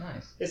though.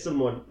 Nice. It's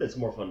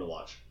more fun to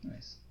watch.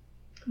 Nice.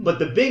 But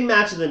the big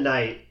match of the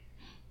night,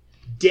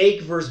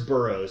 Dake versus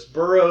Burroughs.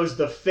 Burroughs,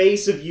 the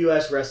face of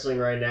U.S. wrestling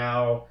right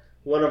now,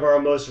 one of our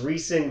most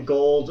recent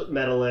gold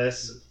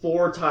medalists,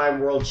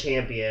 4-time world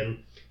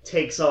champion,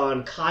 takes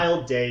on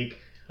Kyle Dake,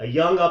 a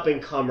young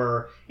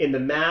up-and-comer, in the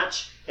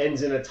match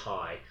ends in a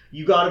tie.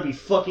 You gotta be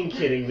fucking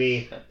kidding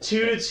me.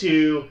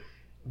 2-2.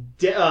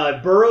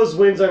 Burroughs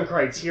wins on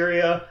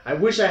criteria. I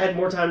wish I had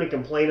more time to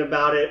complain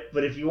about it,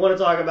 but if you want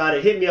to talk about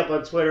it, hit me up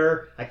on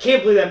Twitter. I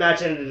can't believe that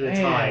match ended in a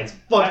tie. It's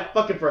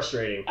fucking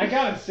frustrating. I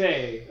gotta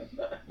say,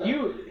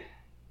 you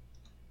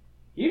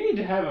need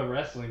to have a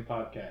wrestling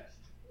podcast.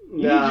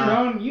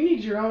 You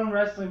need your own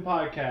wrestling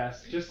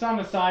podcast just on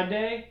a side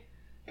day,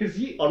 because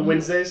on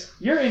Wednesdays.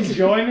 Your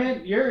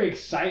enjoyment, your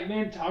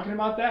excitement talking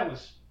about that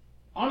was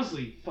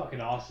honestly fucking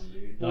awesome,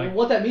 dude. Like,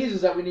 what that means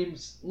is that we need a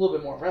little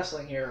bit more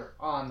wrestling here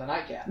on the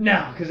Nightcap.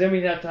 No, because then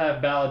we'd have to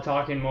have Ballad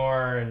talking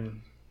more,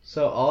 and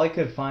so all I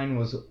could find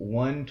was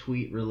one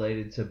tweet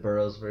related to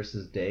Burroughs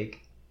versus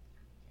Dake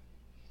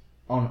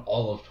on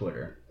all of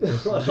Twitter.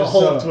 Of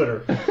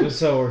Twitter. Just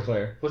so we're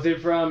clear. Was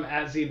it from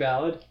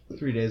 @ZBallad?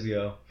 3 days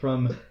ago.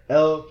 From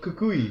El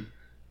Kukui.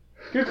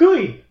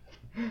 Kukui!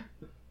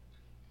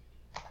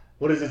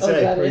 What does it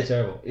say? Pretty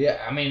terrible. Yeah,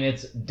 I mean,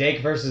 it's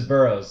Dake versus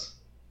Burroughs.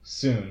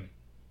 Soon.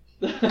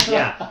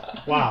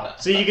 Yeah. Wow.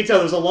 So you can tell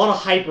there's a lot of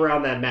hype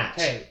around that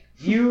match. Hey,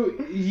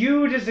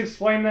 you just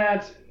explained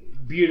that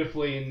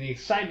beautifully, and the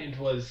excitement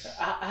was...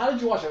 How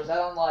did you watch it? Was that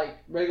on, like,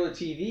 regular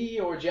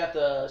TV, or did you have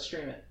to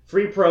stream it?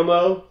 Free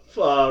promo,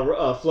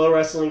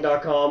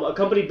 flowwrestling.com, a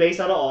company based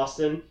out of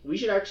Austin. We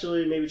should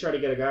actually maybe try to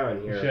get a guy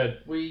on here.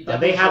 We should.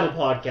 They have a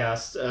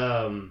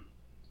podcast,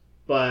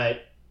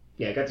 but,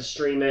 yeah, I got to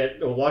stream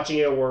it, or watching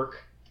it at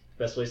work.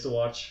 Best place to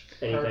watch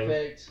anything.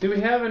 Perfect. Do we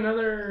have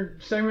another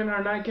segment in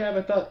our Nightcap?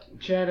 I thought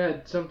Chad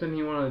had something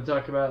he wanted to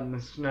talk about in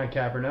this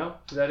Nightcap, or no?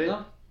 Is that it?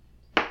 No.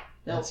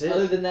 That's it.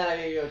 Other than that, I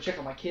gotta go check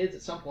on my kids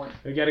at some point.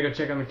 We gotta go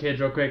check on the kids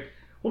real quick.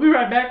 We'll be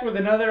right back with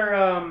another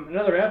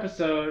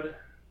episode.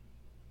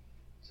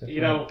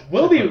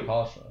 We'll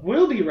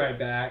be right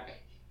back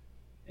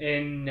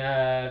in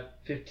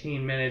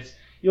 15 minutes.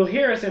 You'll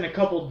hear us in a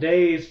couple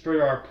days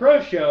for our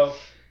pro show.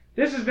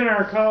 This has been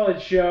our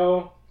college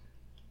show.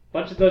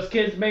 Bunch of those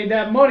kids made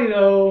that money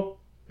though.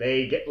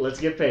 Let's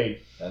get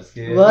paid. Let's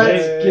get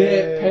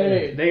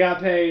paid. They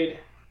got paid.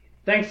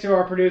 Thanks to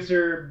our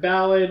producer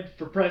Ballad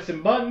for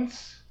pressing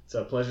buttons. It's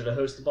a pleasure to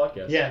host the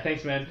podcast. Yeah,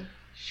 thanks, man.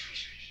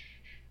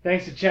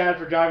 Thanks to Chad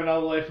for driving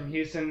all the way from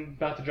Houston.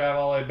 About to drive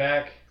all the way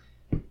back.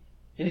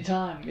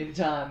 Anytime.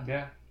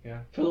 Yeah.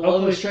 For the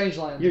love of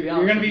Strangeland. You're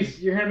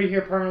gonna be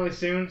here permanently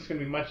soon. It's gonna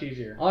be much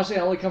easier. Honestly,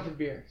 I only come for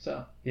beer,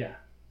 so. Yeah.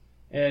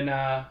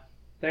 And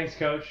thanks,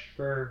 Coach,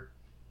 for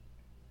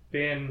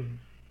being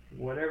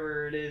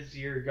whatever it is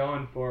you're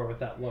going for with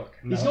that look.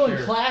 He's going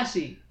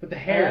classy. But the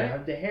hair,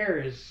 right? the hair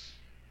is...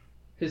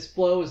 His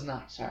flow is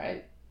nice,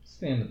 alright? It's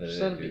the end of the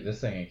day, dude.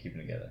 This thing ain't keeping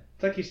together.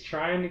 It's like he's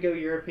trying to go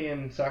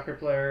European soccer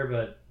player,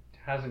 but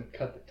hasn't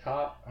cut the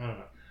top. I don't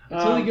know.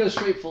 Until he goes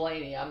straight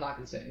Fellaini, I'm not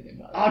going to say anything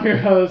about it. I'm your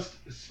host,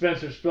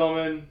 Spencer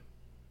Spillman.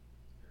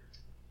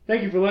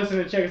 Thank you for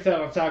listening. Check us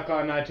out on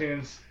SoundCloud and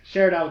iTunes.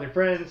 Share it out with your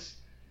friends.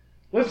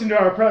 Listen to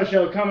our pro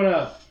show coming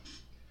up.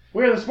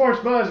 We're the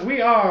Sports Buzz.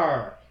 We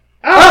are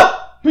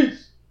out!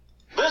 Peace!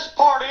 This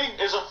party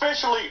is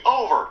officially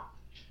over.